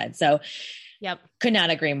someone said. So could not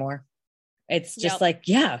agree more. It's just like,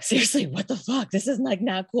 seriously, what the fuck? This is like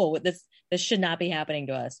not cool. This should not be happening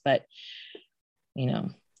to us. But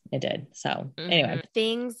it did. So anyway,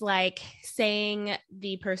 things like saying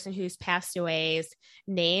the person who's passed away's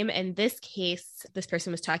name. In this case, this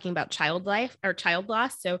person was talking about child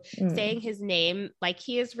loss. So saying his name like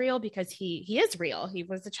he is real, because he is real. He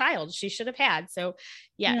was a child she should have had. So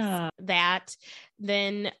yes, that.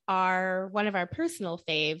 Then one of our personal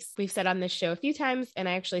faves, we've said on this show a few times, and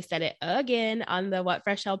I actually said it again on the What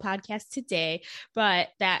Fresh Hell podcast today, but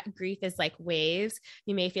that grief is like waves.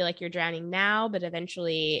 You may feel like you're drowning now, but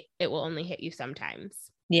eventually it will only hit you sometimes.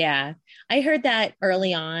 Yeah. I heard that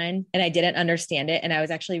early on and I didn't understand it. And I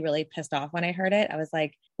was actually really pissed off when I heard it. I was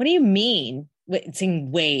like, what do you mean with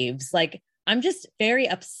saying waves? Like, I'm just very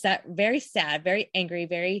upset, very sad, very angry,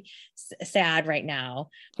 very sad right now.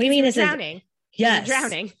 What do you mean this drowning? Is yes.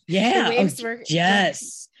 Drowning. Yeah. The waves were.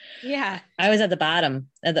 Yes. Yeah. I was at the bottom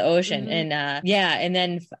of the ocean and and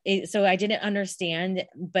then so I didn't understand,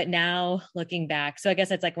 but now looking back, so I guess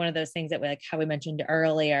it's like one of those things that like how we mentioned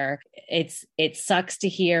earlier, it sucks to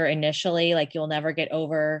hear initially, like you'll never get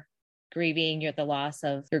over grieving the loss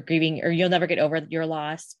of your grieving, or you'll never get over your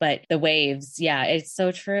loss, but the waves. Yeah. It's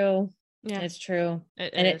so true. Yeah, it's true.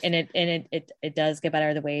 It does get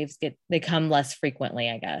better. The waves they come less frequently,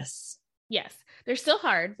 I guess. Yes. They're still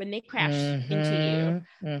hard when they crash into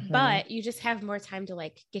you, but you just have more time to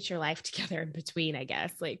like get your life together in between, I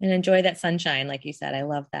guess, like, and enjoy that sunshine. Like you said, I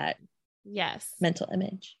love that. Yes. Mental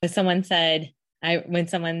image. When someone says,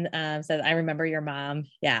 I remember your mom.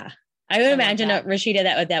 Yeah. I would imagine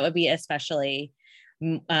Rashida, that would be especially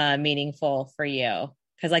meaningful for you.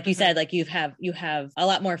 Cause like you said, like you have a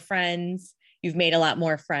lot more friends. You've made a lot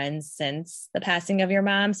more friends since the passing of your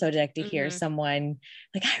mom. So to hear someone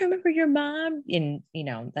like, I remember your mom, and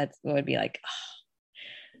that's what would be like,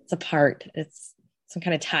 it's some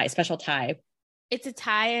kind of tie, special tie. It's a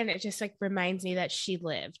tie. And it just like reminds me that she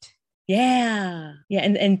lived. Yeah. Yeah.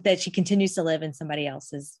 And that she continues to live in somebody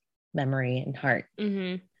else's memory and heart.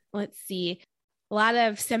 Let's see. A lot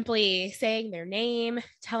of simply saying their name,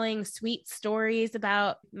 telling sweet stories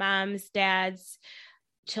about moms, dads,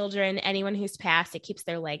 children, anyone who's passed. It keeps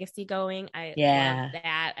their legacy going. I love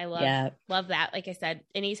that. I love that. Like I said,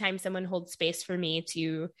 anytime someone holds space for me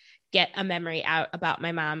to get a memory out about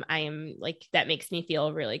my mom, I am like, that makes me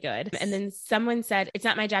feel really good. And then someone said, it's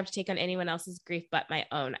not my job to take on anyone else's grief but my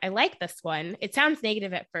own. I like this one. It sounds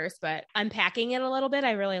negative at first, but unpacking it a little bit,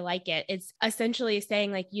 I really like it. It's essentially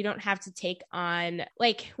saying like, you don't have to take on,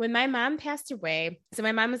 like when my mom passed away. So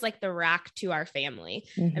my mom was like the rock to our family.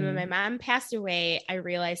 And when my mom passed away, I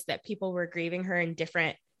realized that people were grieving her in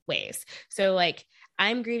different ways. So like,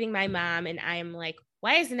 I'm grieving my mom and I'm like,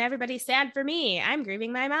 why isn't everybody sad for me? I'm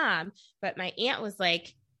grieving my mom. But my aunt was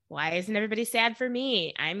like, why isn't everybody sad for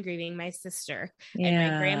me? I'm grieving my sister. Yeah.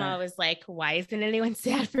 And my grandma was like, why isn't anyone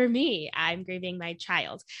sad for me? I'm grieving my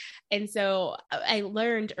child. And so I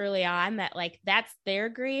learned early on that like, that's their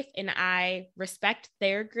grief and I respect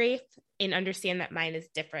their grief and understand that mine is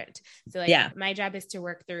different. So like my job is to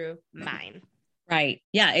work through mine. Right.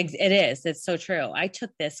 Yeah, it is. It's so true. I took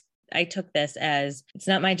this as it's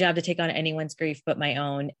not my job to take on anyone's grief but my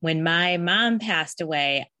own. When my mom passed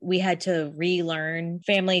away, we had to relearn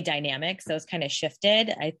family dynamics. Those kind of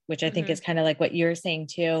shifted, which I think is kind of like what you're saying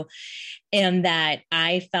too. And that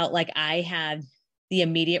I felt like I had the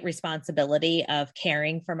immediate responsibility of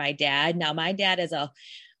caring for my dad. Now, my dad is a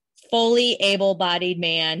fully able-bodied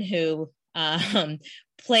man who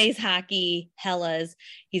plays hockey, hellas.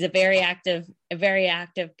 He's a very active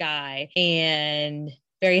guy and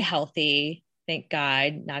very healthy, thank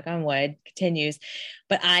God, knock on wood, continues.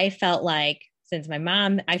 But I felt like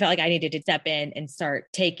I needed to step in and start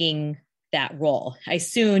taking that role. I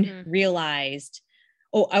soon realized,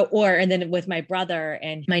 and then with my brother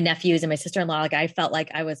and my nephews and my sister-in-law, like I felt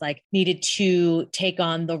like I was like needed to take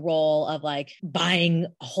on the role of like buying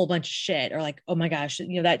a whole bunch of shit, or like, oh my gosh,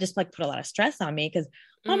 that just like put a lot of stress on me because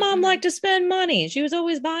my mom liked to spend money. She was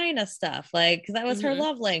always buying us stuff, like, cause that was her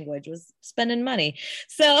love language, was spending money.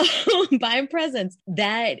 So buying presents,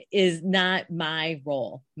 that is not my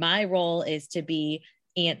role. My role is to be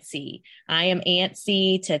antsy. I am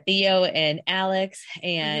antsy to Theo and Alex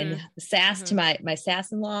and sass to my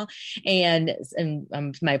sass-in-law and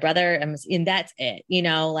my brother. And that's it,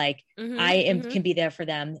 I can be there for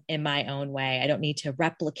them in my own way. I don't need to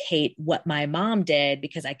replicate what my mom did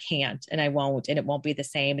because I can't, and I won't, and it won't be the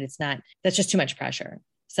same. And that's just too much pressure.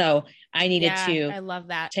 So I needed I love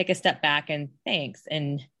that. Take a step back and thanks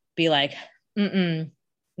and be like,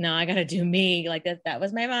 no, I got to do me. Like that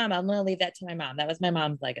was my mom. I'm going to leave that to my mom. That was my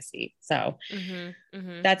mom's legacy. So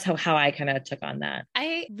that's how I kind of took on that.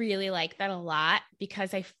 I really like that a lot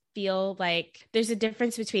because feel like there's a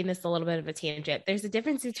difference between this, a little bit of a tangent. There's a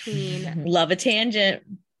difference between love a tangent.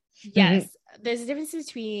 Yes. There's a difference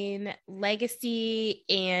between legacy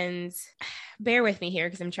and bear with me here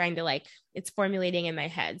because I'm trying to it's formulating in my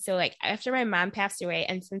head. So after my mom passed away,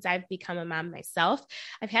 and since I've become a mom myself,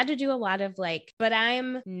 I've had to do a lot of but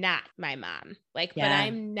I'm not my mom. But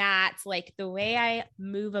I'm not the way I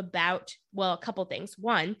move about. Well, a couple things.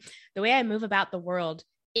 One, the way I move about the world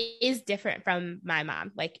is different from my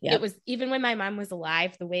mom. It was, even when my mom was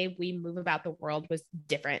alive, the way we move about the world was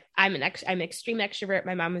different. I'm an extreme extrovert.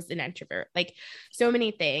 My mom was an introvert, so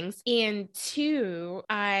many things. And two,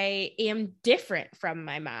 I am different from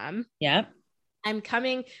my mom. Yep.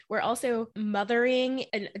 We're also mothering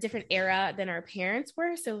in a different era than our parents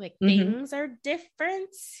were. So things are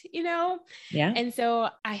different, Yeah. And so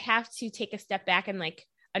I have to take a step back and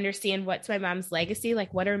understand what's my mom's legacy.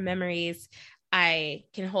 What are memories I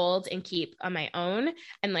can hold and keep on my own,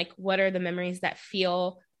 and what are the memories that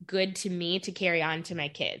feel good to me to carry on to my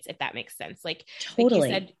kids, if that makes sense. Totally.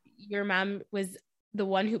 You said, your mom was the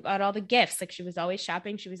one who bought all the gifts. She was always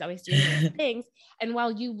shopping. She was always doing those things. And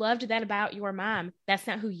while you loved that about your mom, that's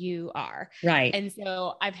not who you are. Right. And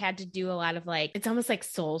so I've had to do a lot of it's almost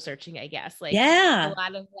soul searching, I guess. A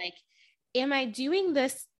lot of am I doing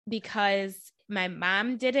this because my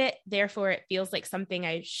mom did it, therefore it feels like something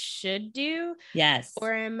I should do? Yes.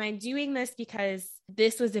 Or am I doing this because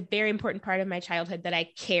this was a very important part of my childhood that I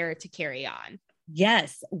care to carry on?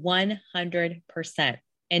 Yes, 100%.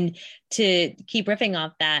 And to keep riffing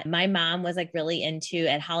off that, my mom was really into,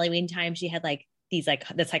 at Halloween time, she had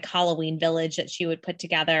this Halloween village that she would put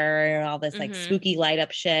together, all this spooky light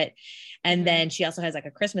up shit. And then she also has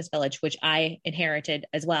a Christmas village, which I inherited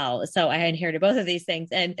as well. So I inherited both of these things.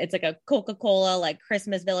 And it's a Coca-Cola,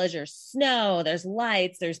 Christmas village. There's snow, there's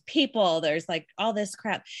lights, there's people, there's all this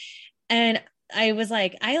crap. And I was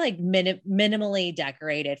minimally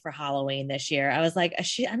decorated for Halloween this year. I was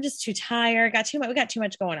I'm just too tired. We got too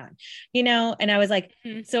much going on, And I was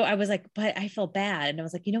so I was but I feel bad. And I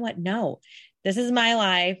was you know what? No, this is my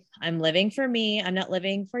life. I'm living for me. I'm not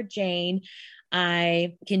living for Jane.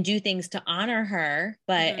 I can do things to honor her,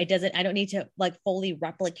 but I don't need to fully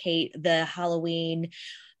replicate the Halloween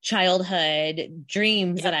childhood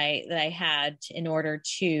dreams that I had in order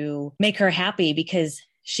to make her happy, because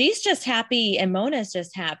she's just happy and Mona's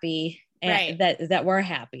just happy. And that we're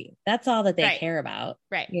happy. That's all that they care about.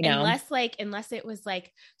 Right. Unless it was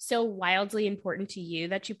so wildly important to you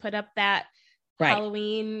that you put up that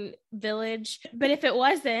Halloween village. But if it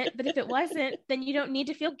wasn't, then you don't need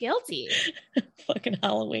to feel guilty. Fucking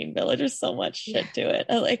Halloween village. There's so much shit to it.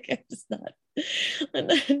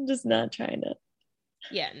 I'm just not trying to.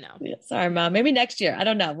 Yeah, no. Yeah, sorry, Mom. Maybe next year. I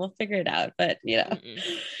don't know. We'll figure it out. But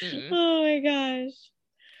Oh my gosh.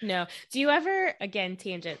 No. Do you ever, again,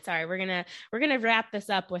 tangent, sorry, we're gonna wrap this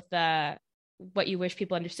up with what you wish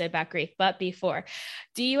people understood about grief. But before,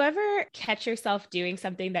 do you ever catch yourself doing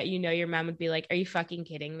something that your mom would be like, are you fucking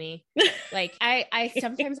kidding me? I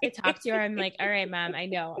sometimes I talk to her, I'm all right, Mom, I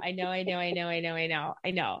know. I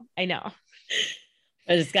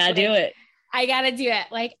just gotta do it. I gotta do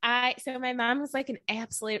it. So my mom was an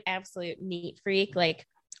absolute neat freak.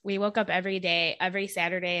 We woke up every day, every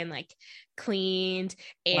Saturday, and cleaned.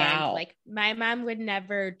 And my mom would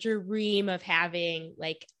never dream of having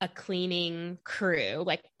a cleaning crew,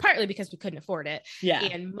 partly because we couldn't afford it. Yeah.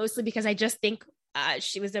 And mostly because I just think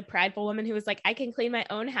she was a prideful woman who was I can clean my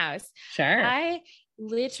own house. Sure. I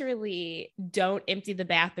literally don't empty the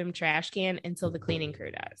bathroom trash can until the cleaning crew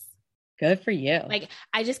does. Good for you.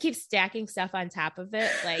 I just keep stacking stuff on top of it.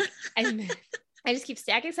 And I just keep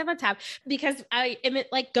stacking stuff on top because I am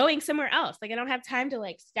going somewhere else. I don't have time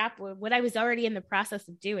to stop what I was already in the process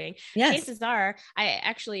of doing. Yes. Chances are I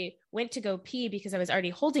actually went to go pee because I was already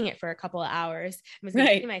holding it for a couple of hours and was going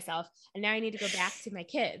to pee myself. And now I need to go back to my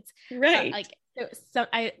kids. Right.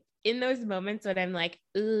 In those moments when I'm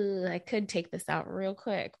ooh, I could take this out real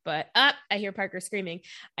quick, but I hear Parker screaming.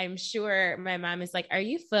 I'm sure my mom is are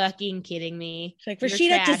you fucking kidding me?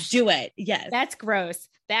 Rashida, just do it. Yes. That's gross.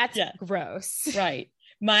 That's gross. Right.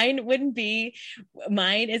 Mine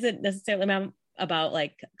isn't necessarily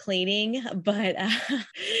about cleaning, but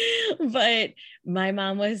my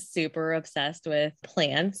mom was super obsessed with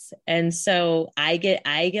plants. And so I get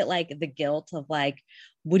the guilt of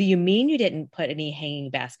what do you mean you didn't put any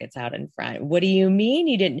hanging baskets out in front? What do you mean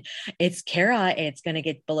you didn't? It's Kara. It's going to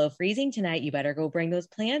get below freezing tonight. You better go bring those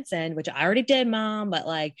plants in, which I already did, Mom. But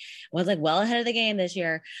I was well ahead of the game this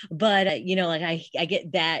year. But I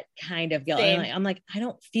get that kind of guilt. I'm I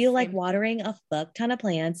don't feel like watering a fuck ton of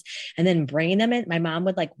plants and then bringing them in. My mom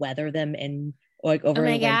would weather them in like over the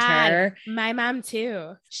winter. God. My mom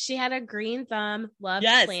too. She had a green thumb, loved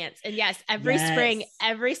plants. And every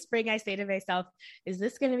spring I say to myself, is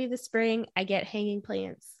this going to be the spring I get hanging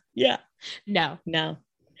plants? Yeah. No.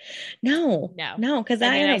 Because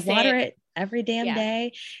I had to water it every damn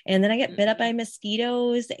day. And then I get bit up by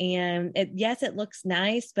mosquitoes, and it looks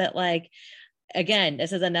nice, but like, again,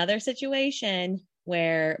 this is another situation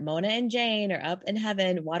where Mona and Jane are up in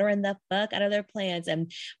heaven watering the fuck out of their plants.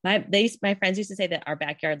 And my friends used to say that our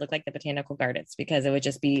backyard looked like the botanical gardens because it would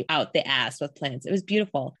just be out the ass with plants. It was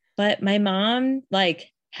beautiful. But my mom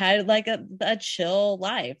had like a chill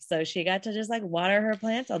life. So she got to just like water her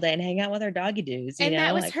plants all day and hang out with her doggy doos. And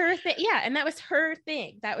that was her thing. Yeah. And that was her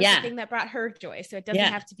thing. That was the thing that brought her joy. So it doesn't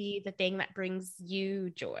have to be the thing that brings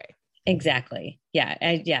you joy. Exactly.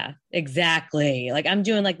 Yeah. Exactly. Like I'm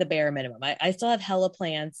doing like the bare minimum. I still have hella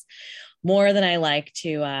plants, more than I like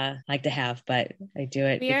to have, but I do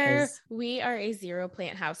it because we are a 0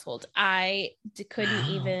 plant household. I couldn't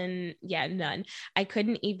even, none. I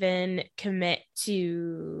couldn't even commit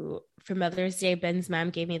to, for Mother's Day, Ben's mom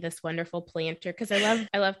gave me this wonderful planter because I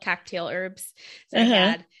love cocktail herbs. So I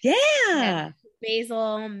had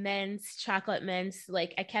basil, mint, chocolate mint.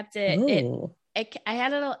 Like I kept it. I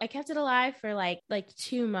kept it alive for like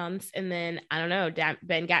 2 months, and then I don't know.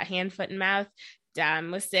 Ben got hand, foot, and mouth.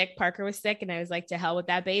 Dom was sick. Parker was sick, and I was like, to hell with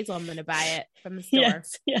that basil. I'm going to buy it from the store.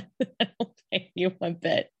 I don't blame you one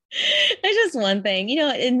bit. There's just one thing,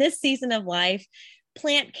 in this season of life,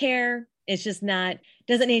 plant care is just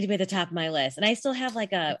doesn't need to be at the top of my list. And I still have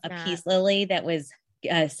like a peace lily that was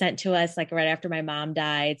sent to us like right after my mom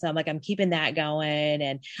died. So I'm keeping that going.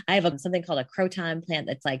 And I have something called a croton plant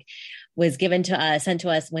that's was sent to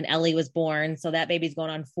us when Ellie was born. So that baby's going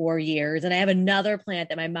on 4 years. And I have another plant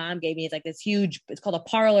that my mom gave me. It's like this huge, it's called a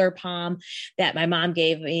parlor palm that my mom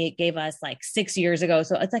gave us like 6 years ago.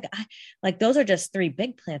 So it's like those are just 3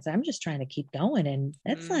 big plants that I'm just trying to keep going. And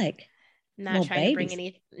it's not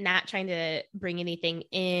trying to bring anything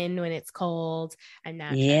in when it's cold. I'm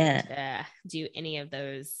not trying to do any of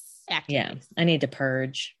those activities. I need to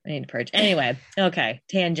purge. Anyway, okay.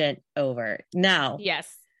 Tangent over. Now,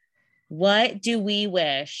 what do we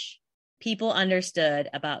wish people understood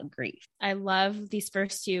about grief? I love these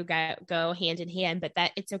first 2 go hand in hand, but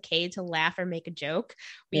that it's okay to laugh or make a joke.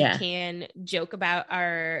 We can joke about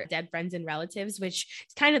our dead friends and relatives, which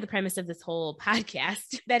is kind of the premise of this whole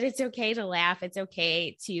podcast, that it's okay to laugh. It's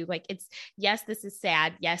okay to yes, this is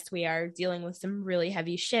sad. Yes, we are dealing with some really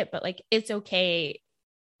heavy shit, but it's okay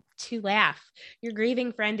to laugh. Your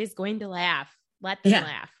grieving friend is going to laugh. Let them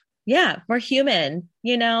laugh. Yeah, we're human,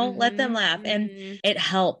 let them laugh. And it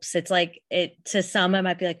helps. It's to some, it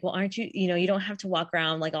might be like, well, aren't you, you don't have to walk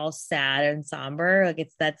around like all sad and somber.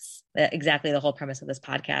 That's exactly the whole premise of this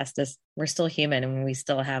podcast is we're still human and we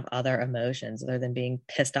still have other emotions other than being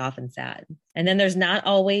pissed off and sad. And then there's not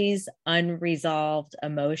always unresolved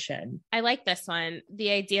emotion. I like this one.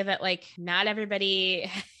 The idea that not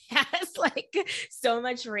everybody has so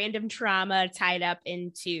much random trauma tied up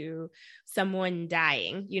into someone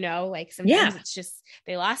dying, sometimes it's just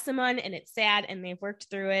they lost someone and it's sad and they've worked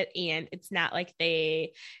through it, and it's not like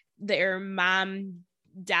their mom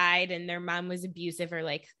died and their mom was abusive or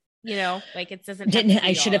it doesn't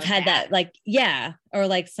I should have had that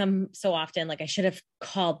or so often I should have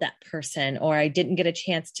called that person, or I didn't get a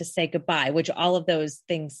chance to say goodbye, which all of those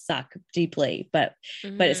things suck deeply, but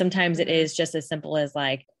sometimes it is just as simple as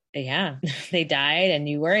they died and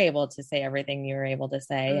you were able to say everything you were able to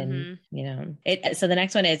say. And, so the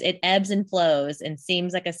next one is it ebbs and flows and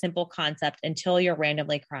seems like a simple concept until you're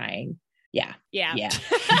randomly crying. Yeah. Did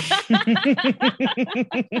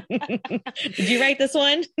you write this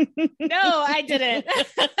one? No, I didn't.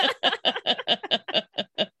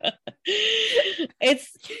 It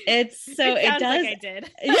does. Like I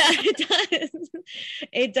did. It does.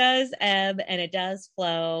 It does ebb and it does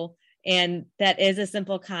flow. And that is a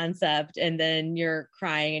simple concept. And then you're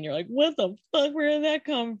crying and you're like, what the fuck? Where did that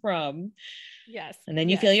come from? Yes. And then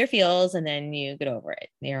you feel your feels and then you get over it.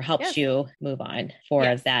 It helps you move on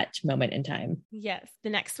for that moment in time. Yes. The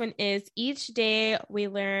next one is each day we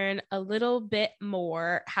learn a little bit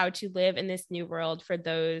more how to live in this new world for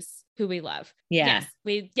those who we love. Yeah.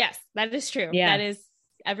 Yes, that is true. Yeah. That is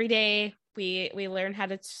every day we learn how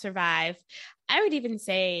to survive. I would even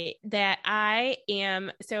say that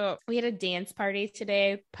so we had a dance party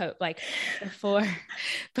today, before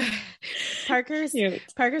Parker's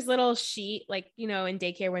little sheet, in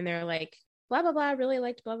daycare when they're blah, blah, blah, really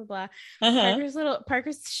liked blah, blah, blah.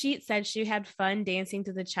 Parker's sheet said she had fun dancing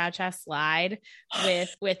to the cha-cha slide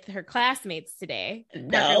with her classmates today.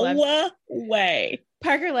 No way.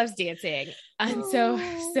 Parker loves dancing. And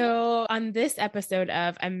so on this episode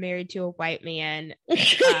of I'm Married to a White Man,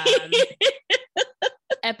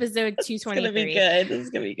 episode 223. This is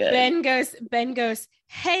gonna be good. Ben goes,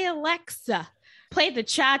 hey Alexa, play the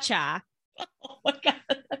cha-cha. Oh my God.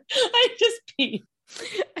 I just peed.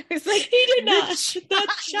 I was like, he did not. The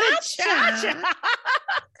cha-cha.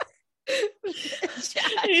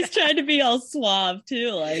 He's trying to be all suave too,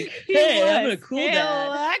 like, hey, I'm gonna cool down.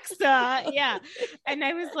 Alexa. Yeah. And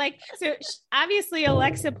I was like, so obviously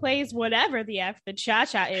Alexa plays whatever the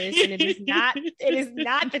cha-cha is, and it is not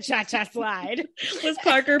the cha-cha slide. Was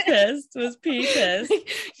Parker pissed? Was P pissed?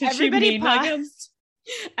 Everybody paused.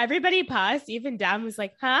 Everybody paused. Even Dom was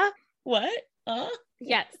like, huh? What?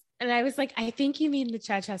 Yes. And I was like, I think you mean the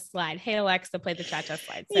cha-cha slide. Hey, Alexa, play the cha-cha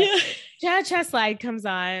slide. So cha-cha slide comes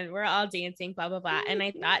on. We're all dancing, blah, blah, blah. And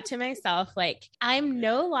I thought to myself, like, I'm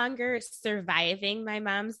no longer surviving my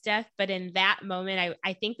mom's death, but in that moment,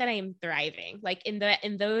 I think that I am thriving. Like in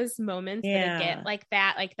those moments that I get like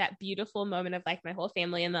that beautiful moment of like my whole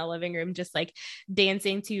family in the living room, just like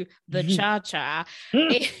dancing to the cha-cha.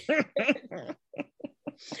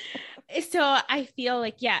 So I feel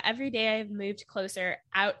like, every day I've moved closer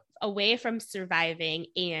away from surviving,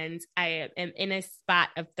 and I am in a spot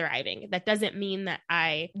of thriving. That doesn't mean that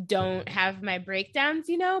I don't have my breakdowns,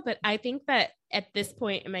 but I think that at this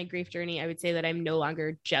point in my grief journey, I would say that I'm no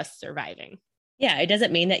longer just surviving. Yeah. It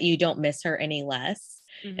doesn't mean that you don't miss her any less.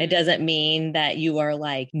 It doesn't mean that you are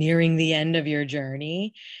like nearing the end of your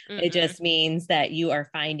journey. It just means that you are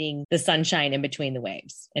finding the sunshine in between the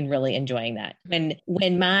waves and really enjoying that. And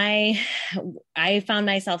when I found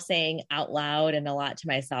myself saying out loud and a lot to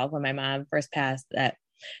myself when my mom first passed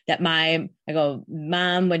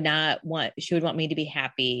Mom would not want, she would want me to be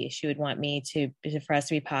happy. She would want me for us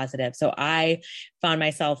to be positive. So I found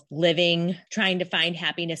myself trying to find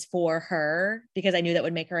happiness for her because I knew that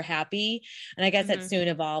would make her happy. And I guess that soon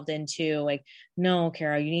evolved into like, no,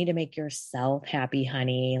 Carol, you need to make yourself happy,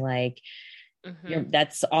 honey. Like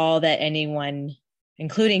that's all that anyone,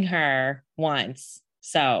 including her, wants.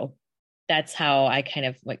 So that's how I kind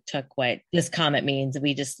of took what this comment means.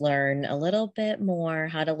 We just learn a little bit more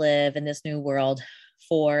how to live in this new world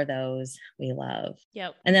for those we love.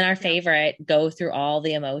 Yep. And then our favorite, go through all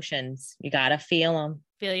the emotions. You got to feel them.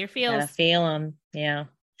 Feel your feels. Gotta feel them. Yeah.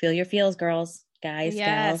 Feel your feels, girls, guys,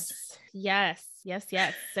 gals. Yes.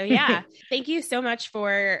 So thank you so much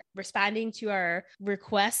for responding to our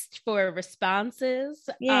request for responses.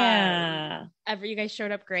 Yeah. You guys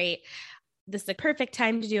showed up great. This is a perfect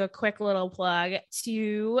time to do a quick little plug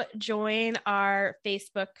to join our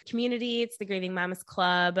Facebook community. It's the Grieving Mamas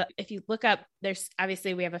Club. If you look up, we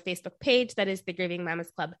have a Facebook page that is the Grieving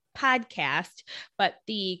Mamas Club podcast, but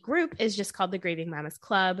the group is just called the Grieving Mamas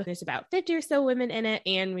Club. There's about 50 or so women in it,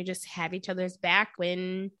 and we just have each other's back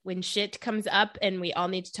when shit comes up, and we all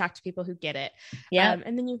need to talk to people who get it. Yeah.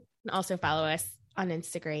 And then you can also follow us on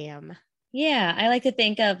Instagram. Yeah. I like to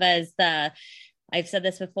think of as I've said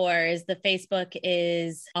this before, is the Facebook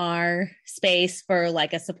is our space for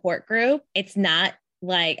like a support group. It's not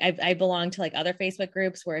like I belong to like other Facebook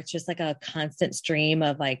groups where it's just like a constant stream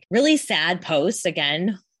of like really sad posts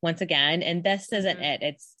once again. And this isn't it.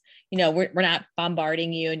 It's, we're not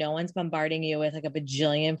bombarding you. No one's bombarding you with like a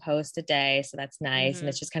bajillion posts a day. So that's nice. And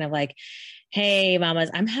it's just kind of like, hey,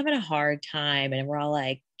 mamas, I'm having a hard time. And we're all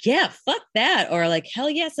like, yeah, fuck that. Or like, hell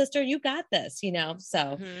yeah, sister, you got this,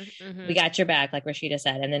 So we got your back, like Rashida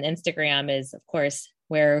said. And then Instagram is, of course,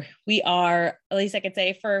 where we are, at least I could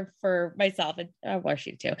say for myself and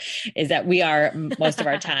Rashida too, is that we are most of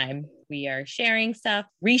our time. We are sharing stuff,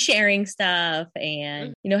 resharing stuff,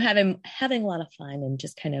 and, having a lot of fun and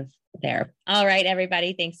just kind of there. All right,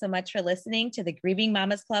 everybody. Thanks so much for listening to the Grieving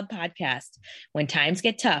Mamas Club podcast. When times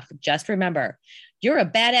get tough, just remember, you're a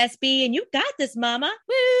badass bee and you got this, mama.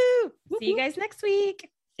 Woo! See you guys next week.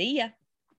 See ya.